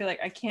social worker, I feel like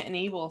I can't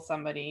enable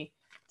somebody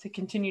to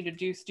continue to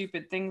do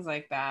stupid things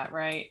like that,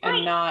 right?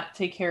 And not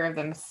take care of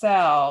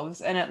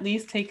themselves and at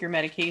least take your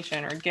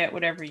medication or get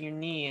whatever you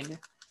need.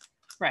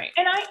 Right.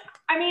 And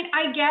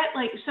I get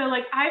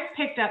I've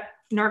picked up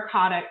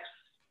narcotics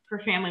for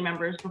family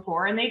members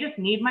before and they just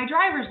need my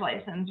driver's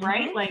license,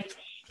 right? Mm-hmm. Like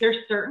there's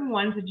certain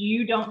ones that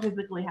you don't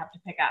physically have to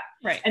pick up.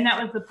 Right. And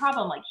that was the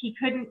problem. Like he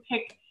couldn't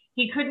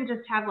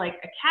just have like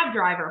a cab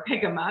driver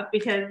pick him up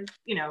because,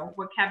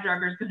 what cab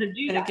driver is going to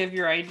do that? Give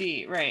your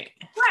ID, right.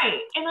 Right.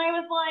 And I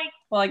was like,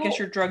 well, I guess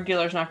your drug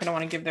dealer's not going to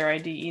want to give their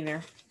ID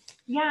either.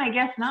 Yeah, I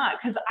guess not.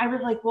 Because I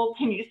was like, well,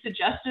 can you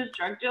suggest his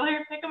drug dealer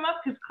pick him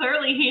up? Because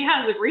clearly he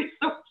has a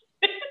resource.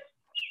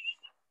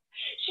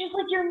 She's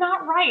like, you're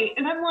not right.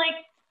 And I'm like,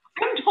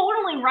 I'm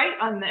totally right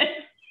on this.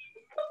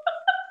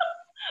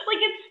 Like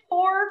it's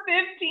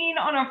 4:15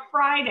 on a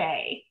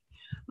Friday.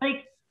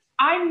 Like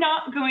I'm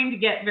not going to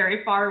get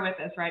very far with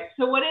this, right?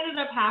 So what ended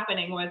up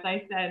happening was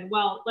I said,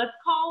 well, let's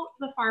call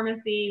the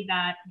pharmacy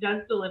that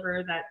does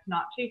deliver that's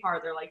not too far.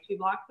 They're like 2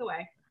 blocks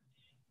away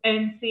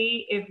and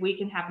see if we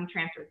can have him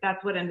transferred.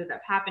 That's what ended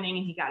up happening.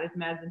 And he got his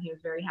meds and he was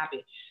very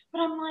happy. But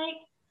I'm like,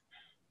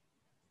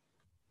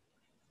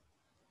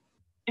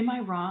 Am I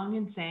wrong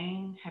in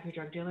saying have your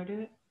drug dealer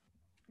do it?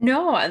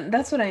 No, and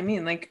that's what I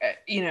mean. Like,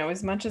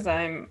 as much as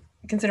I'm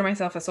consider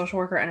myself a social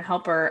worker and a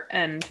helper,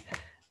 and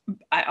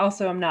I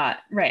also am not,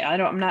 right.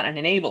 I'm not an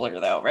enabler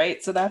though.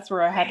 Right. So that's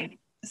where I had,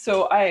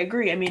 so I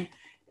agree. I mean,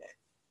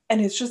 and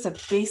it's just a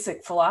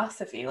basic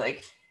philosophy.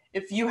 Like,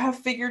 if you have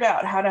figured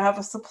out how to have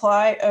a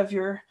supply of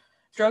your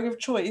drug of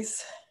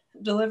choice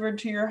delivered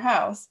to your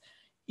house,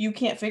 you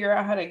can't figure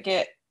out how to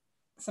get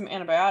some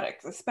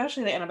antibiotics,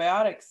 especially the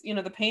antibiotics,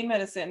 the pain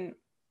medicine.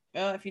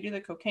 If you do the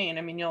cocaine,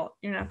 I mean, you're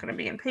not going to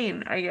be in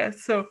pain, I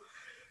guess. So,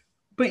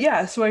 but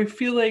yeah, so I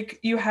feel like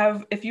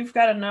if you've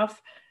got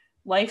enough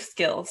life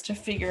skills to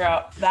figure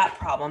out that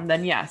problem,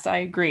 then yes, I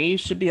agree. You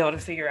should be able to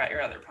figure out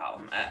your other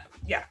problem.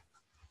 Yeah.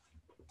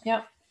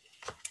 Yep.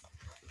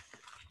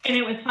 And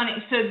it was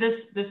funny. So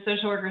this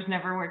social worker's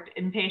never worked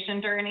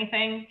inpatient or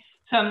anything.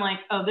 So I'm like,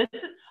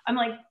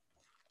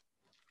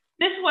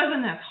 this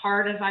wasn't as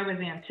hard as I was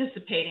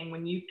anticipating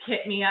when you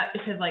hit me up,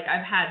 because like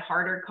I've had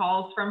harder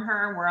calls from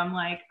her where I'm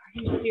like,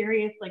 are you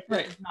serious? Like,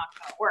 this is not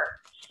going to work.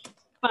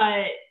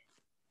 But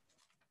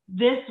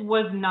this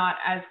was not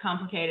as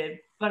complicated.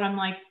 But I'm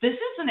like, this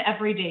is an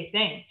everyday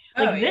thing.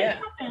 Like, this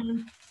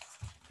happens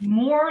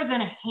more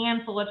than a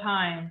handful of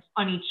times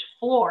on each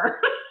floor.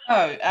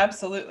 Oh,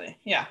 absolutely.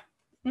 Yeah.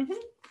 Mm-hmm.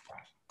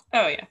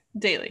 Oh, yeah.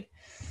 Daily.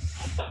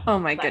 Oh,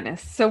 my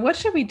goodness. So what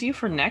should we do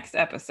for next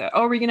episode?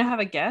 Oh, are we going to have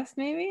a guest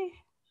maybe?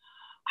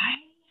 I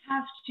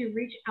have to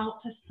reach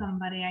out to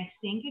somebody. I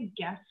think a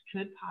guest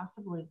could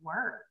possibly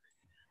work.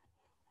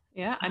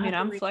 Yeah. I mean,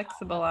 I'm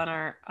flexible on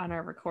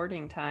our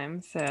recording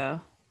time.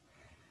 So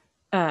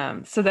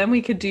then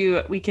we could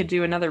do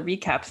another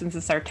recap. Since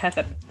it's our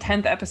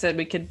 10th episode,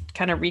 we could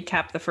kind of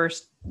recap the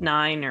first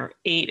 9 or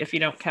 8 if you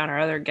don't count our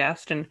other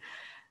guest, and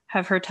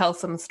have her tell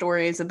some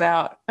stories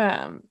about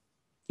her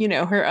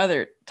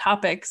other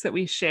topics that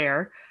we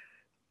share.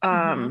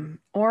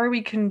 Or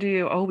we can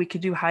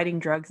do hiding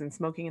drugs and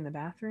smoking in the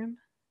bathroom.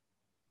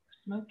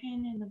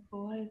 Smoking in the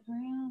boys'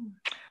 room.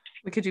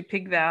 We could do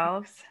pig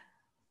valves.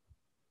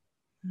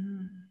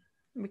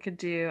 We could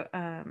do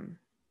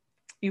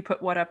you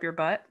put what up your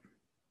butt.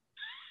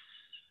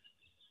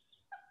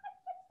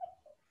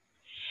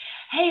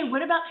 Hey,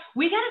 what about,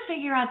 we got to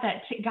figure out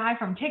that guy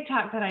from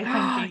TikTok that I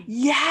sent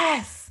you.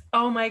 Yes.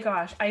 Oh my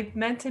gosh. I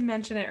meant to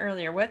mention it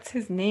earlier. What's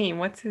his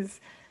name?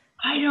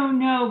 I don't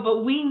know,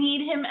 but we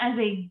need him as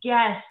a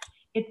guest.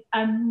 It's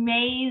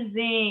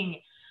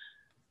amazing.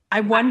 I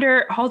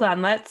wonder, hold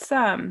on. Let's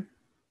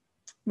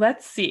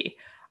see.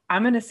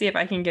 I'm going to see if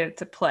I can get it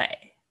to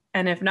play.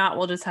 And if not,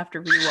 we'll just have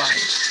to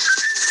rewind.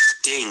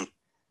 Ding.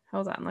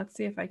 Hold on. Let's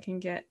see if I can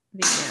get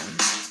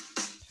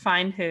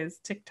find his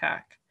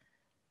TikTok.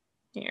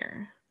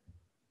 Here.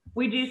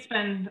 We do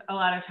spend a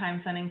lot of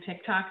time sending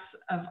TikToks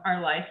of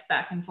our life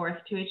back and forth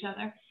to each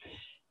other.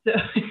 So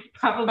it's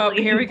probably... Oh,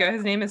 here we go.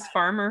 His name is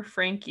Farmer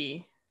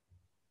Frankie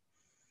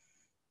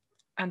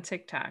on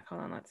TikTok.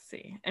 Hold on, let's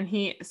see. And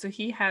he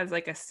has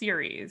like a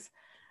series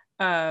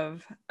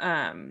of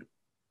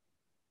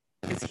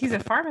he's a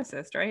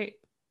pharmacist, right?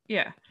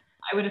 Yeah.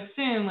 I would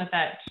assume with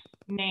that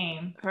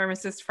name.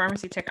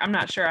 Pharmacy tech. I'm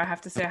not sure. I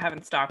have to say I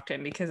haven't stalked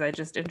him because I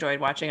just enjoyed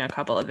watching a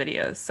couple of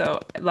videos.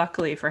 So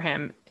luckily for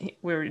him,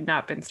 we've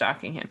not been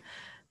stalking him.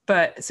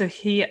 But so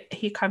he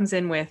comes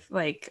in with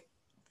like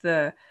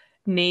the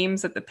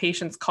names that the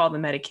patients call the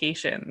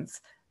medications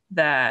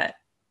that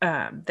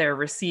they're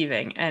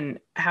receiving and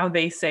how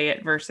they say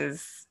it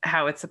versus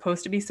how it's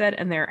supposed to be said.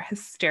 And they're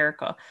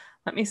hysterical.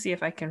 Let me see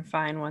if I can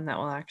find one that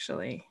will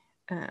actually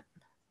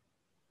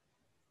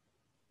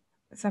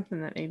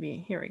something that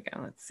maybe, here we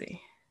go. Let's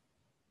see.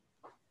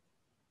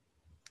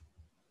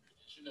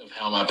 Of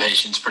how my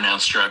patients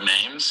pronounce drug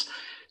names.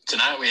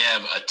 Tonight we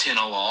have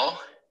atenolol.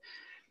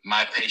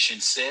 My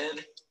patient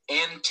said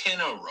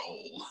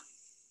antenorol.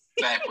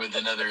 Back with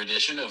another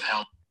edition of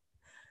how.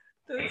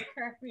 Those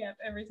crack me up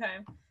every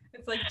time.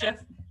 It's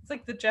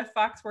like the Jeff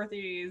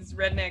Foxworthy's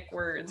redneck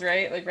words,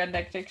 right? Like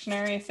redneck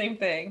dictionary, same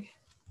thing.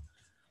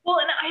 Well,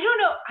 and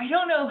I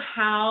don't know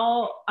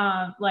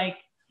how like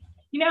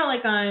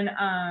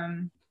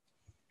on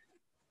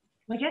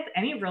I guess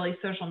any really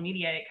social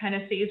media, it kind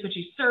of sees what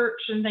you search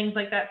and things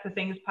like that. So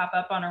things pop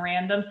up on a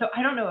random. So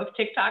I don't know if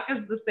TikTok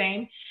is the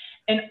same.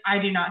 And I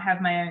do not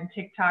have my own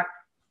TikTok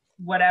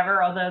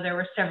whatever, although there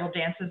were several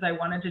dances I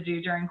wanted to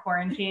do during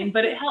quarantine,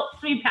 but it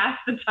helps me pass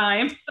the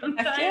time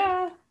sometimes.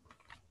 Yeah.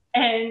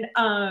 And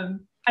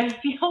I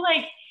feel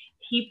like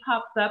he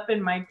pops up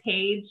in my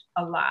page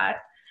a lot.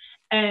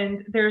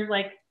 And there's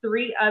like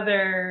 3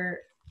 other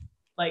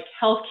like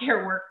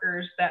healthcare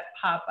workers that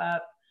pop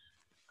up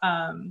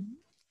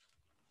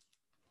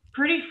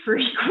pretty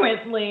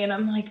frequently. And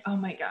I'm like, oh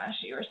my gosh,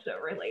 you are so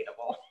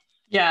relatable.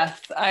 Yes,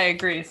 I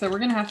agree. So we're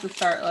going to have to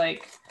start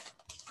like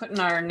putting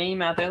our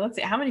name out there. Let's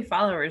see. How many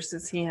followers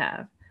does he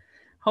have?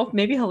 Hope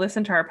maybe he'll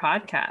listen to our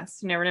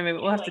podcast. You never know. Maybe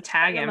we'll have to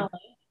tag him.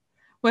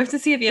 We'll have to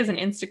see if he has an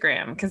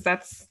Instagram because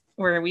that's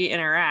where we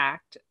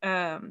interact.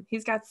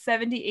 He's got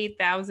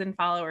 78,000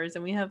 followers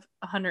and we have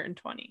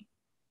 120.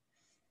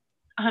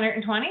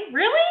 120?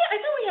 Really? I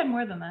thought we had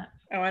more than that.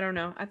 Oh, I don't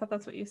know. I thought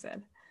that's what you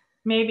said.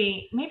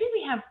 maybe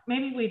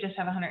we just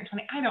have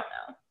 120. I don't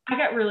know. I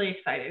got really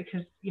excited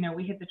because,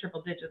 we hit the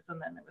triple digits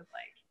and then it was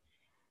like.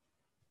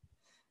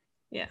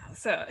 Yeah.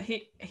 So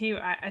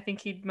I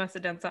think he must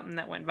have done something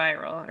that went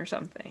viral or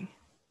something.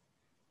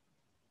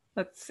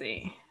 Let's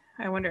see.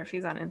 I wonder if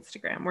he's on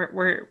Instagram.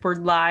 We're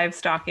live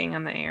stalking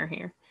on the air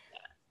here.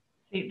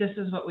 See, this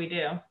is what we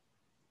do.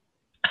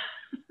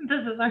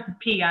 This is our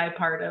PI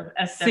part of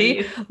SW.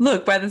 See,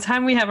 look, by the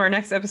time we have our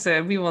next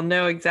episode, we will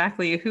know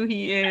exactly who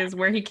he is,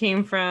 where he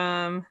came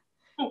from.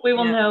 We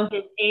will know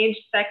his age,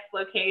 sex,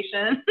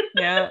 location.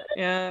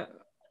 Yeah.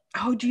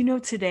 Oh, do you know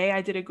today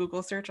I did a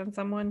Google search on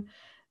someone,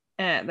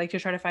 to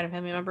try to find a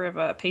family member of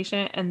a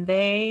patient, and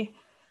they,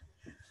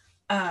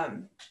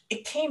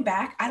 it came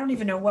back. I don't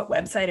even know what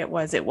website it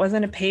was. It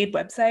wasn't a paid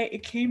website.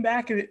 It came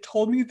back and it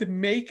told me the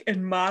make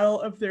and model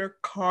of their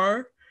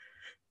car.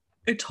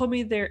 It told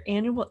me their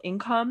annual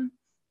income.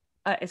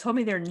 It told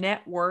me their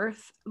net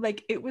worth.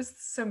 Like, it was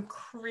some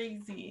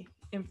crazy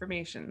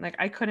information. Like,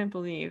 I couldn't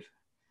believe.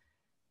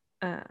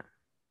 I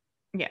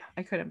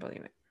couldn't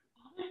believe it.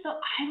 So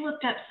I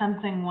looked up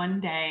something one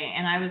day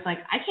and I was like,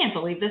 I can't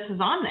believe this is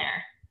on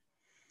there.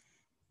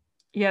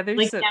 Yeah,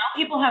 there's now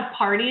people have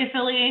party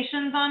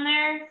affiliations on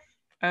there.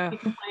 Oh. You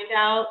can find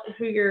out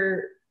who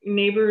your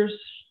neighbors,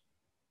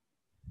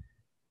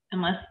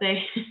 unless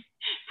they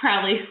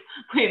probably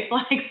wave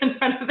flags in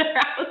front of their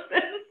houses.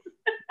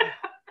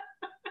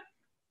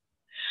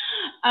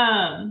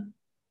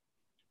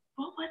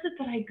 What was it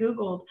that I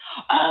Googled?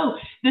 Oh,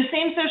 the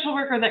same social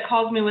worker that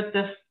calls me with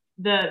the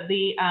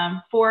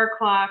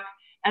 4:00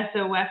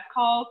 SOS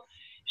calls.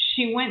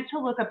 She went to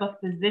look up a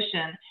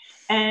physician,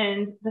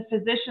 and the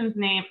physician's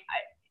name,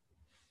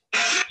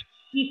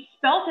 he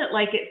spelt it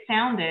like it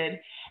sounded,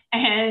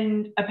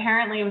 and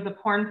apparently it was a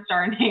porn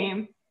star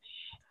name.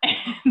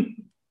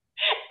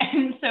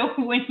 And so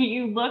when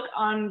you look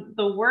on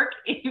the work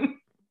account,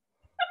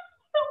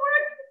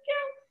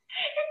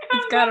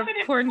 it's got a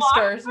porn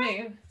star's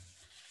name.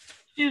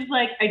 She's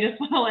like, I just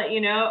want to let you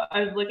know,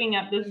 I was looking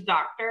up this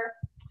doctor,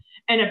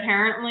 and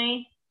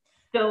apparently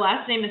the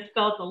last name is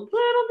spelled a little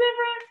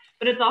different,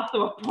 but it's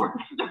also a porn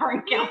star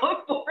in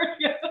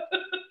California.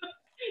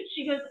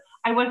 She goes,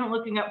 I wasn't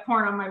looking up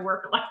porn on my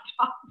work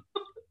laptop.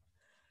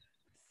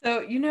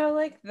 So,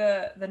 like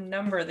the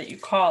number that you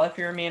call if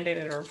you're a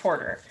mandated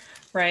reporter,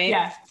 right?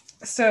 Yeah.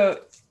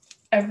 So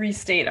every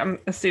state, I'm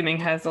assuming,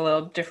 has a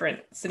little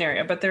different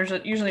scenario, but there's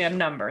usually a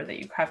number that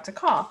you have to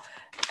call.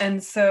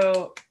 And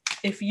so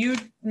if you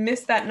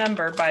miss that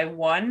number by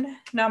one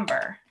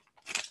number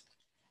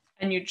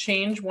and you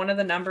change one of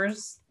the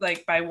numbers,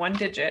 like by one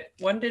digit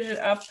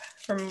up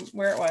from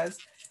where it was,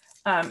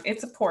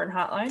 it's a porn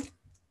hotline.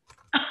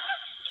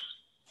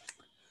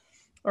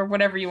 Or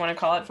whatever you want to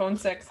call it, phone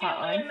sex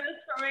hotline. I learned this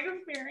from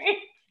experience.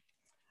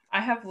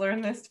 I have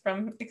learned this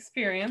from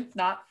experience,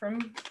 not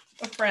from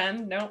a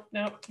friend.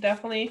 Nope.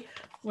 Definitely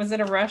was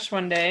in a rush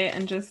one day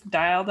and just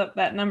dialed up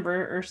that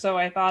number, or so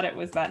I thought it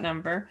was that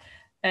number.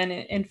 And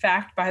it, in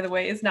fact, by the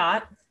way, is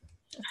not.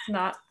 It's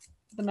not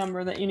the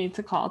number that you need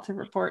to call to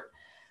report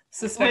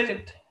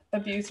suspected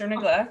abuse or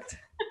neglect.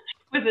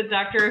 Was it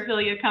Dr.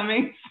 Ophelia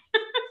Cummings?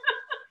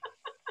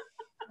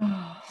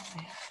 Oh,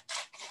 man.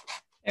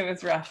 It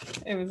was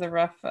rough. It was a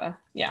rough,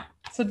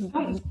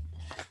 So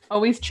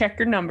always check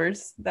your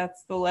numbers.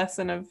 That's the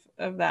lesson of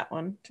that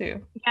one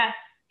too.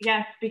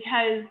 Yes,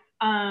 because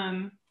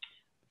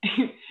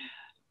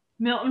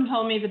Milton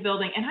told me the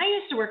building, and I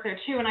used to work there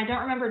too, and I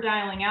don't remember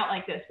dialing out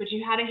like this, but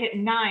you had to hit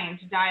 9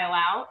 to dial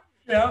out.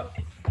 Yep.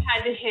 You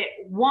had to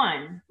hit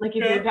 1, like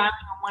if you're dialing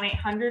a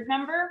 1-800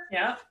 number.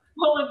 Yeah.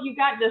 Well, if you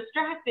got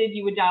distracted,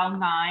 you would dial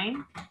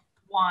 9,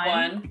 1,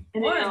 and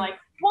then you're like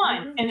 1,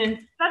 mm-hmm. And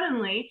then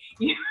suddenly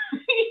you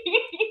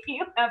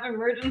have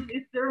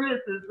emergency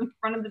services in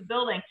front of the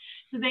building,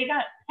 so they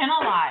got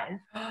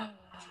penalized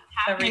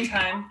every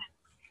time.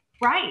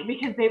 Right,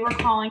 because they were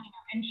calling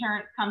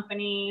insurance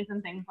companies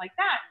and things like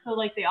that. So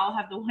like they all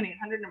have the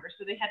 1-800 number,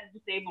 so they had to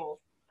disable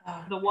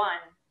the 1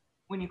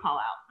 when you call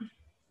out.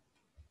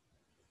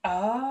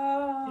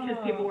 Oh.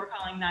 Because people were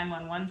calling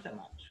 911 so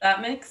much.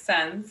 That makes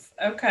sense.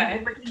 Okay.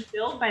 They were getting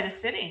billed by the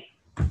city.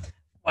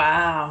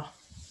 Wow.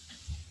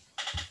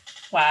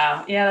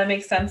 Yeah, that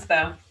makes sense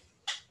though.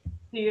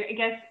 So I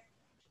guess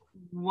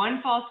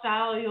one false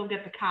dial, you'll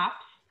get the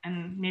cops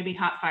and maybe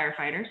hot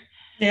firefighters.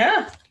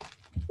 Yeah.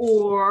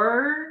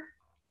 Or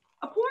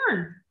a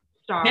porn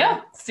star.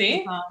 Yeah.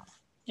 See?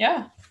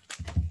 Yeah.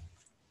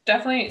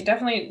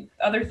 Definitely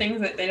other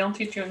things that they don't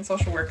teach you in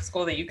social work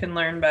school that you can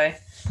learn by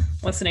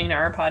listening to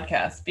our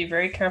podcast. Be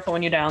very careful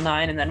when you dial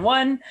 9 and then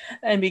 1,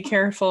 and be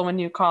careful when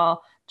you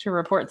call to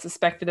report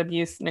suspected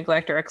abuse,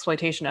 neglect, or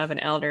exploitation of an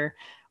elder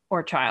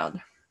or child.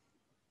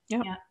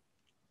 Yep. Yeah.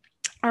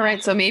 All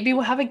right. So maybe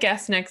we'll have a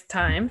guest next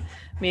time.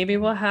 Maybe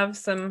we'll have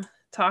some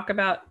talk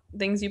about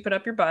things you put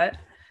up your butt.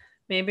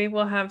 Maybe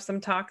we'll have some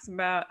talks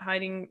about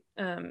hiding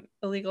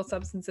illegal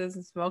substances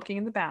and smoking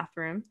in the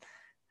bathroom.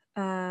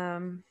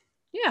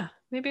 Yeah,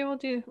 maybe we'll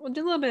do a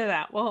little bit of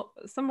that. Well,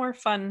 some more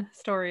fun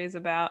stories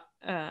about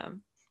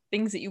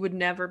things that you would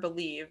never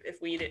believe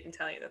if we didn't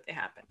tell you that they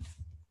happened.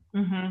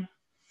 Mm-hmm.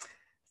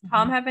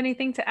 Tom have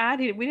anything to add?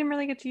 We didn't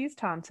really get to use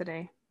Tom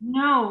today.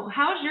 No.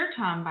 How's your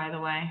Tom, by the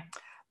way?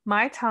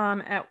 My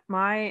Tom at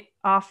my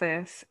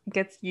office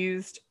gets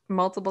used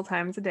multiple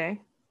times a day.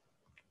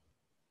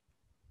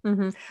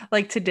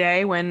 Like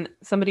today, when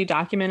somebody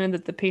documented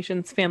that the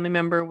patient's family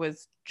member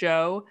was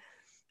Joe,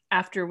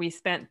 after we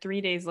spent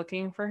 3 days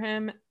looking for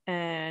him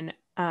and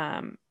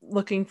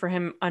looking for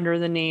him under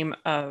the name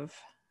of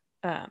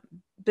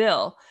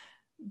Bill,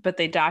 but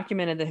they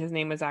documented that his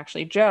name was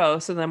actually Joe.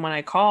 So then when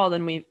I called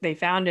and they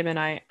found him, and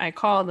I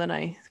called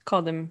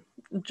him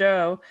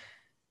Joe,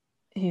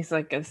 he's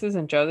like, "This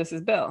isn't Joe, this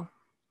is Bill."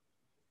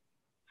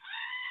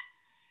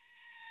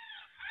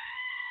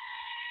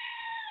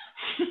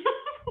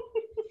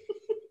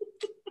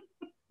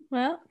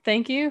 Well,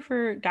 thank you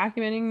for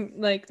documenting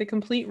like the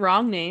complete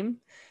wrong name.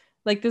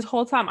 Like this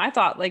whole time I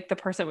thought like the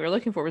person we were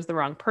looking for was the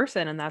wrong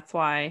person, and that's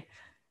why,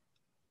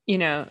 you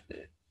know,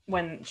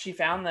 when she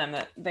found them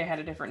that they had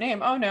a different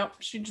name. Oh no,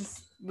 she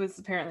just was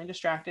apparently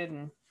distracted,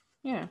 and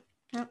yeah.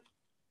 Yep.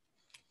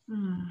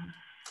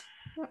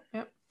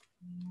 Yep.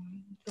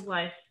 It's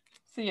life.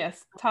 So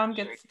yes, Tom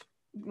gets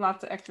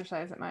lots of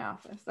exercise at my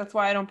office. That's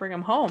why I don't bring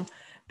him home,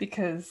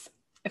 because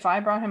if I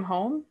brought him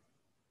home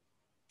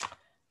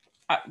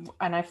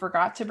and I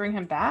forgot to bring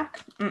him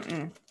back,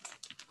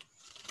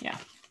 yeah,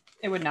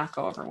 it would not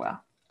go over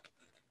well.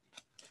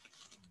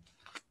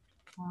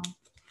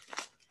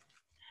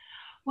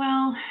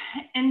 Well,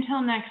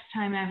 until next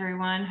time,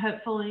 everyone.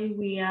 Hopefully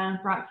we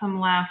brought some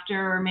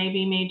laughter, or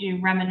maybe made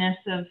you reminisce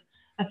of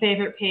a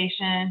favorite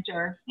patient,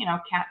 or,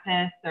 cat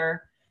piss,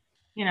 or,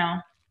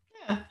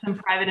 some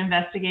private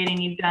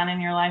investigating you've done in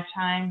your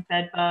lifetime,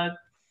 bed bugs.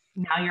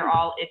 Now you're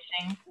all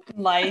itching.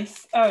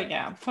 Lice. Oh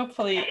yeah.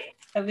 Hopefully,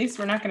 at least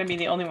we're not going to be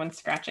the only ones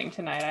scratching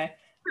tonight.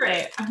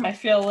 I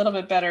feel a little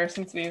bit better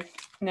since we've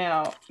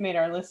now made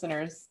our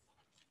listeners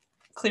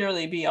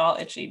clearly be all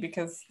itchy,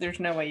 because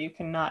there's no way you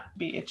cannot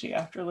be itchy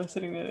after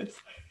listening to this.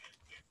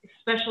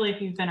 Especially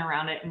if you've been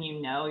around it and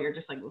you're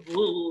just like,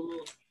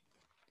 ooh.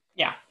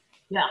 Yeah.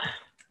 Yeah.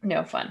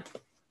 No fun.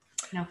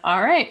 No.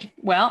 All right.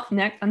 Well,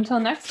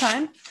 until next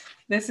time,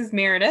 this is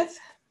Meredith.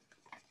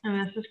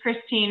 And this is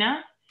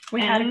Christina.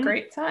 We had a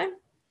great time.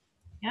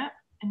 Yeah.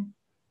 And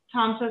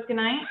Tom says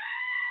goodnight.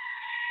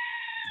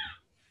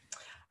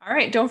 All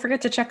right. Don't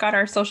forget to check out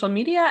our social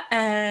media.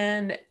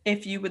 And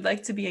if you would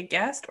like to be a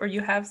guest, or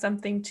you have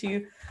something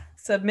to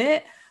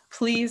submit,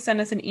 please send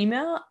us an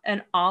email.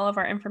 And all of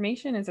our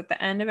information is at the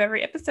end of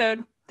every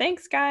episode.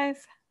 Thanks,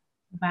 guys.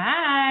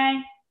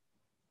 Bye.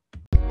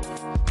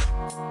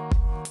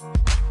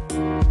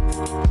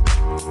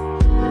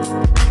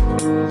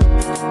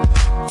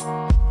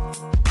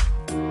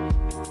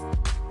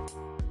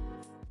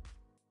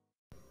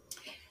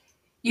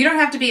 You don't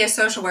have to be a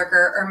social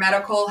worker or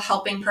medical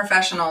helping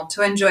professional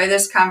to enjoy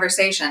this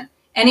conversation.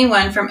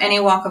 Anyone from any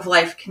walk of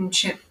life can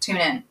tune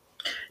in.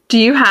 Do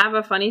you have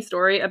a funny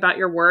story about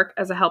your work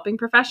as a helping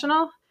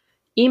professional?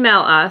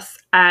 Email us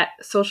at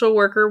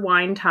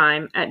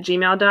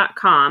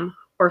socialworkerwinetime@gmail.com,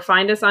 or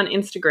find us on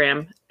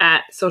Instagram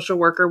at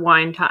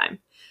socialworkerwinetime.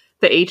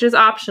 The H is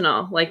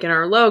optional, like in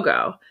our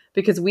logo,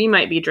 because we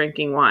might be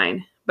drinking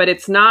wine, but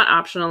it's not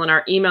optional in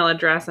our email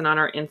address and on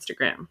our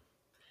Instagram.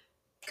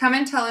 Come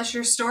and tell us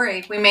your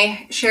story. We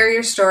may share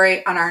your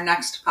story on our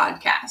next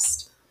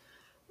podcast.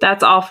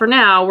 That's all for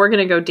now. We're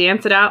going to go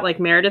dance it out like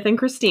Meredith and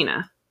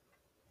Christina.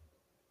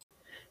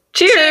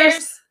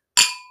 Cheers!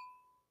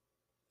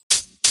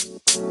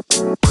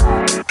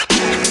 Cheers!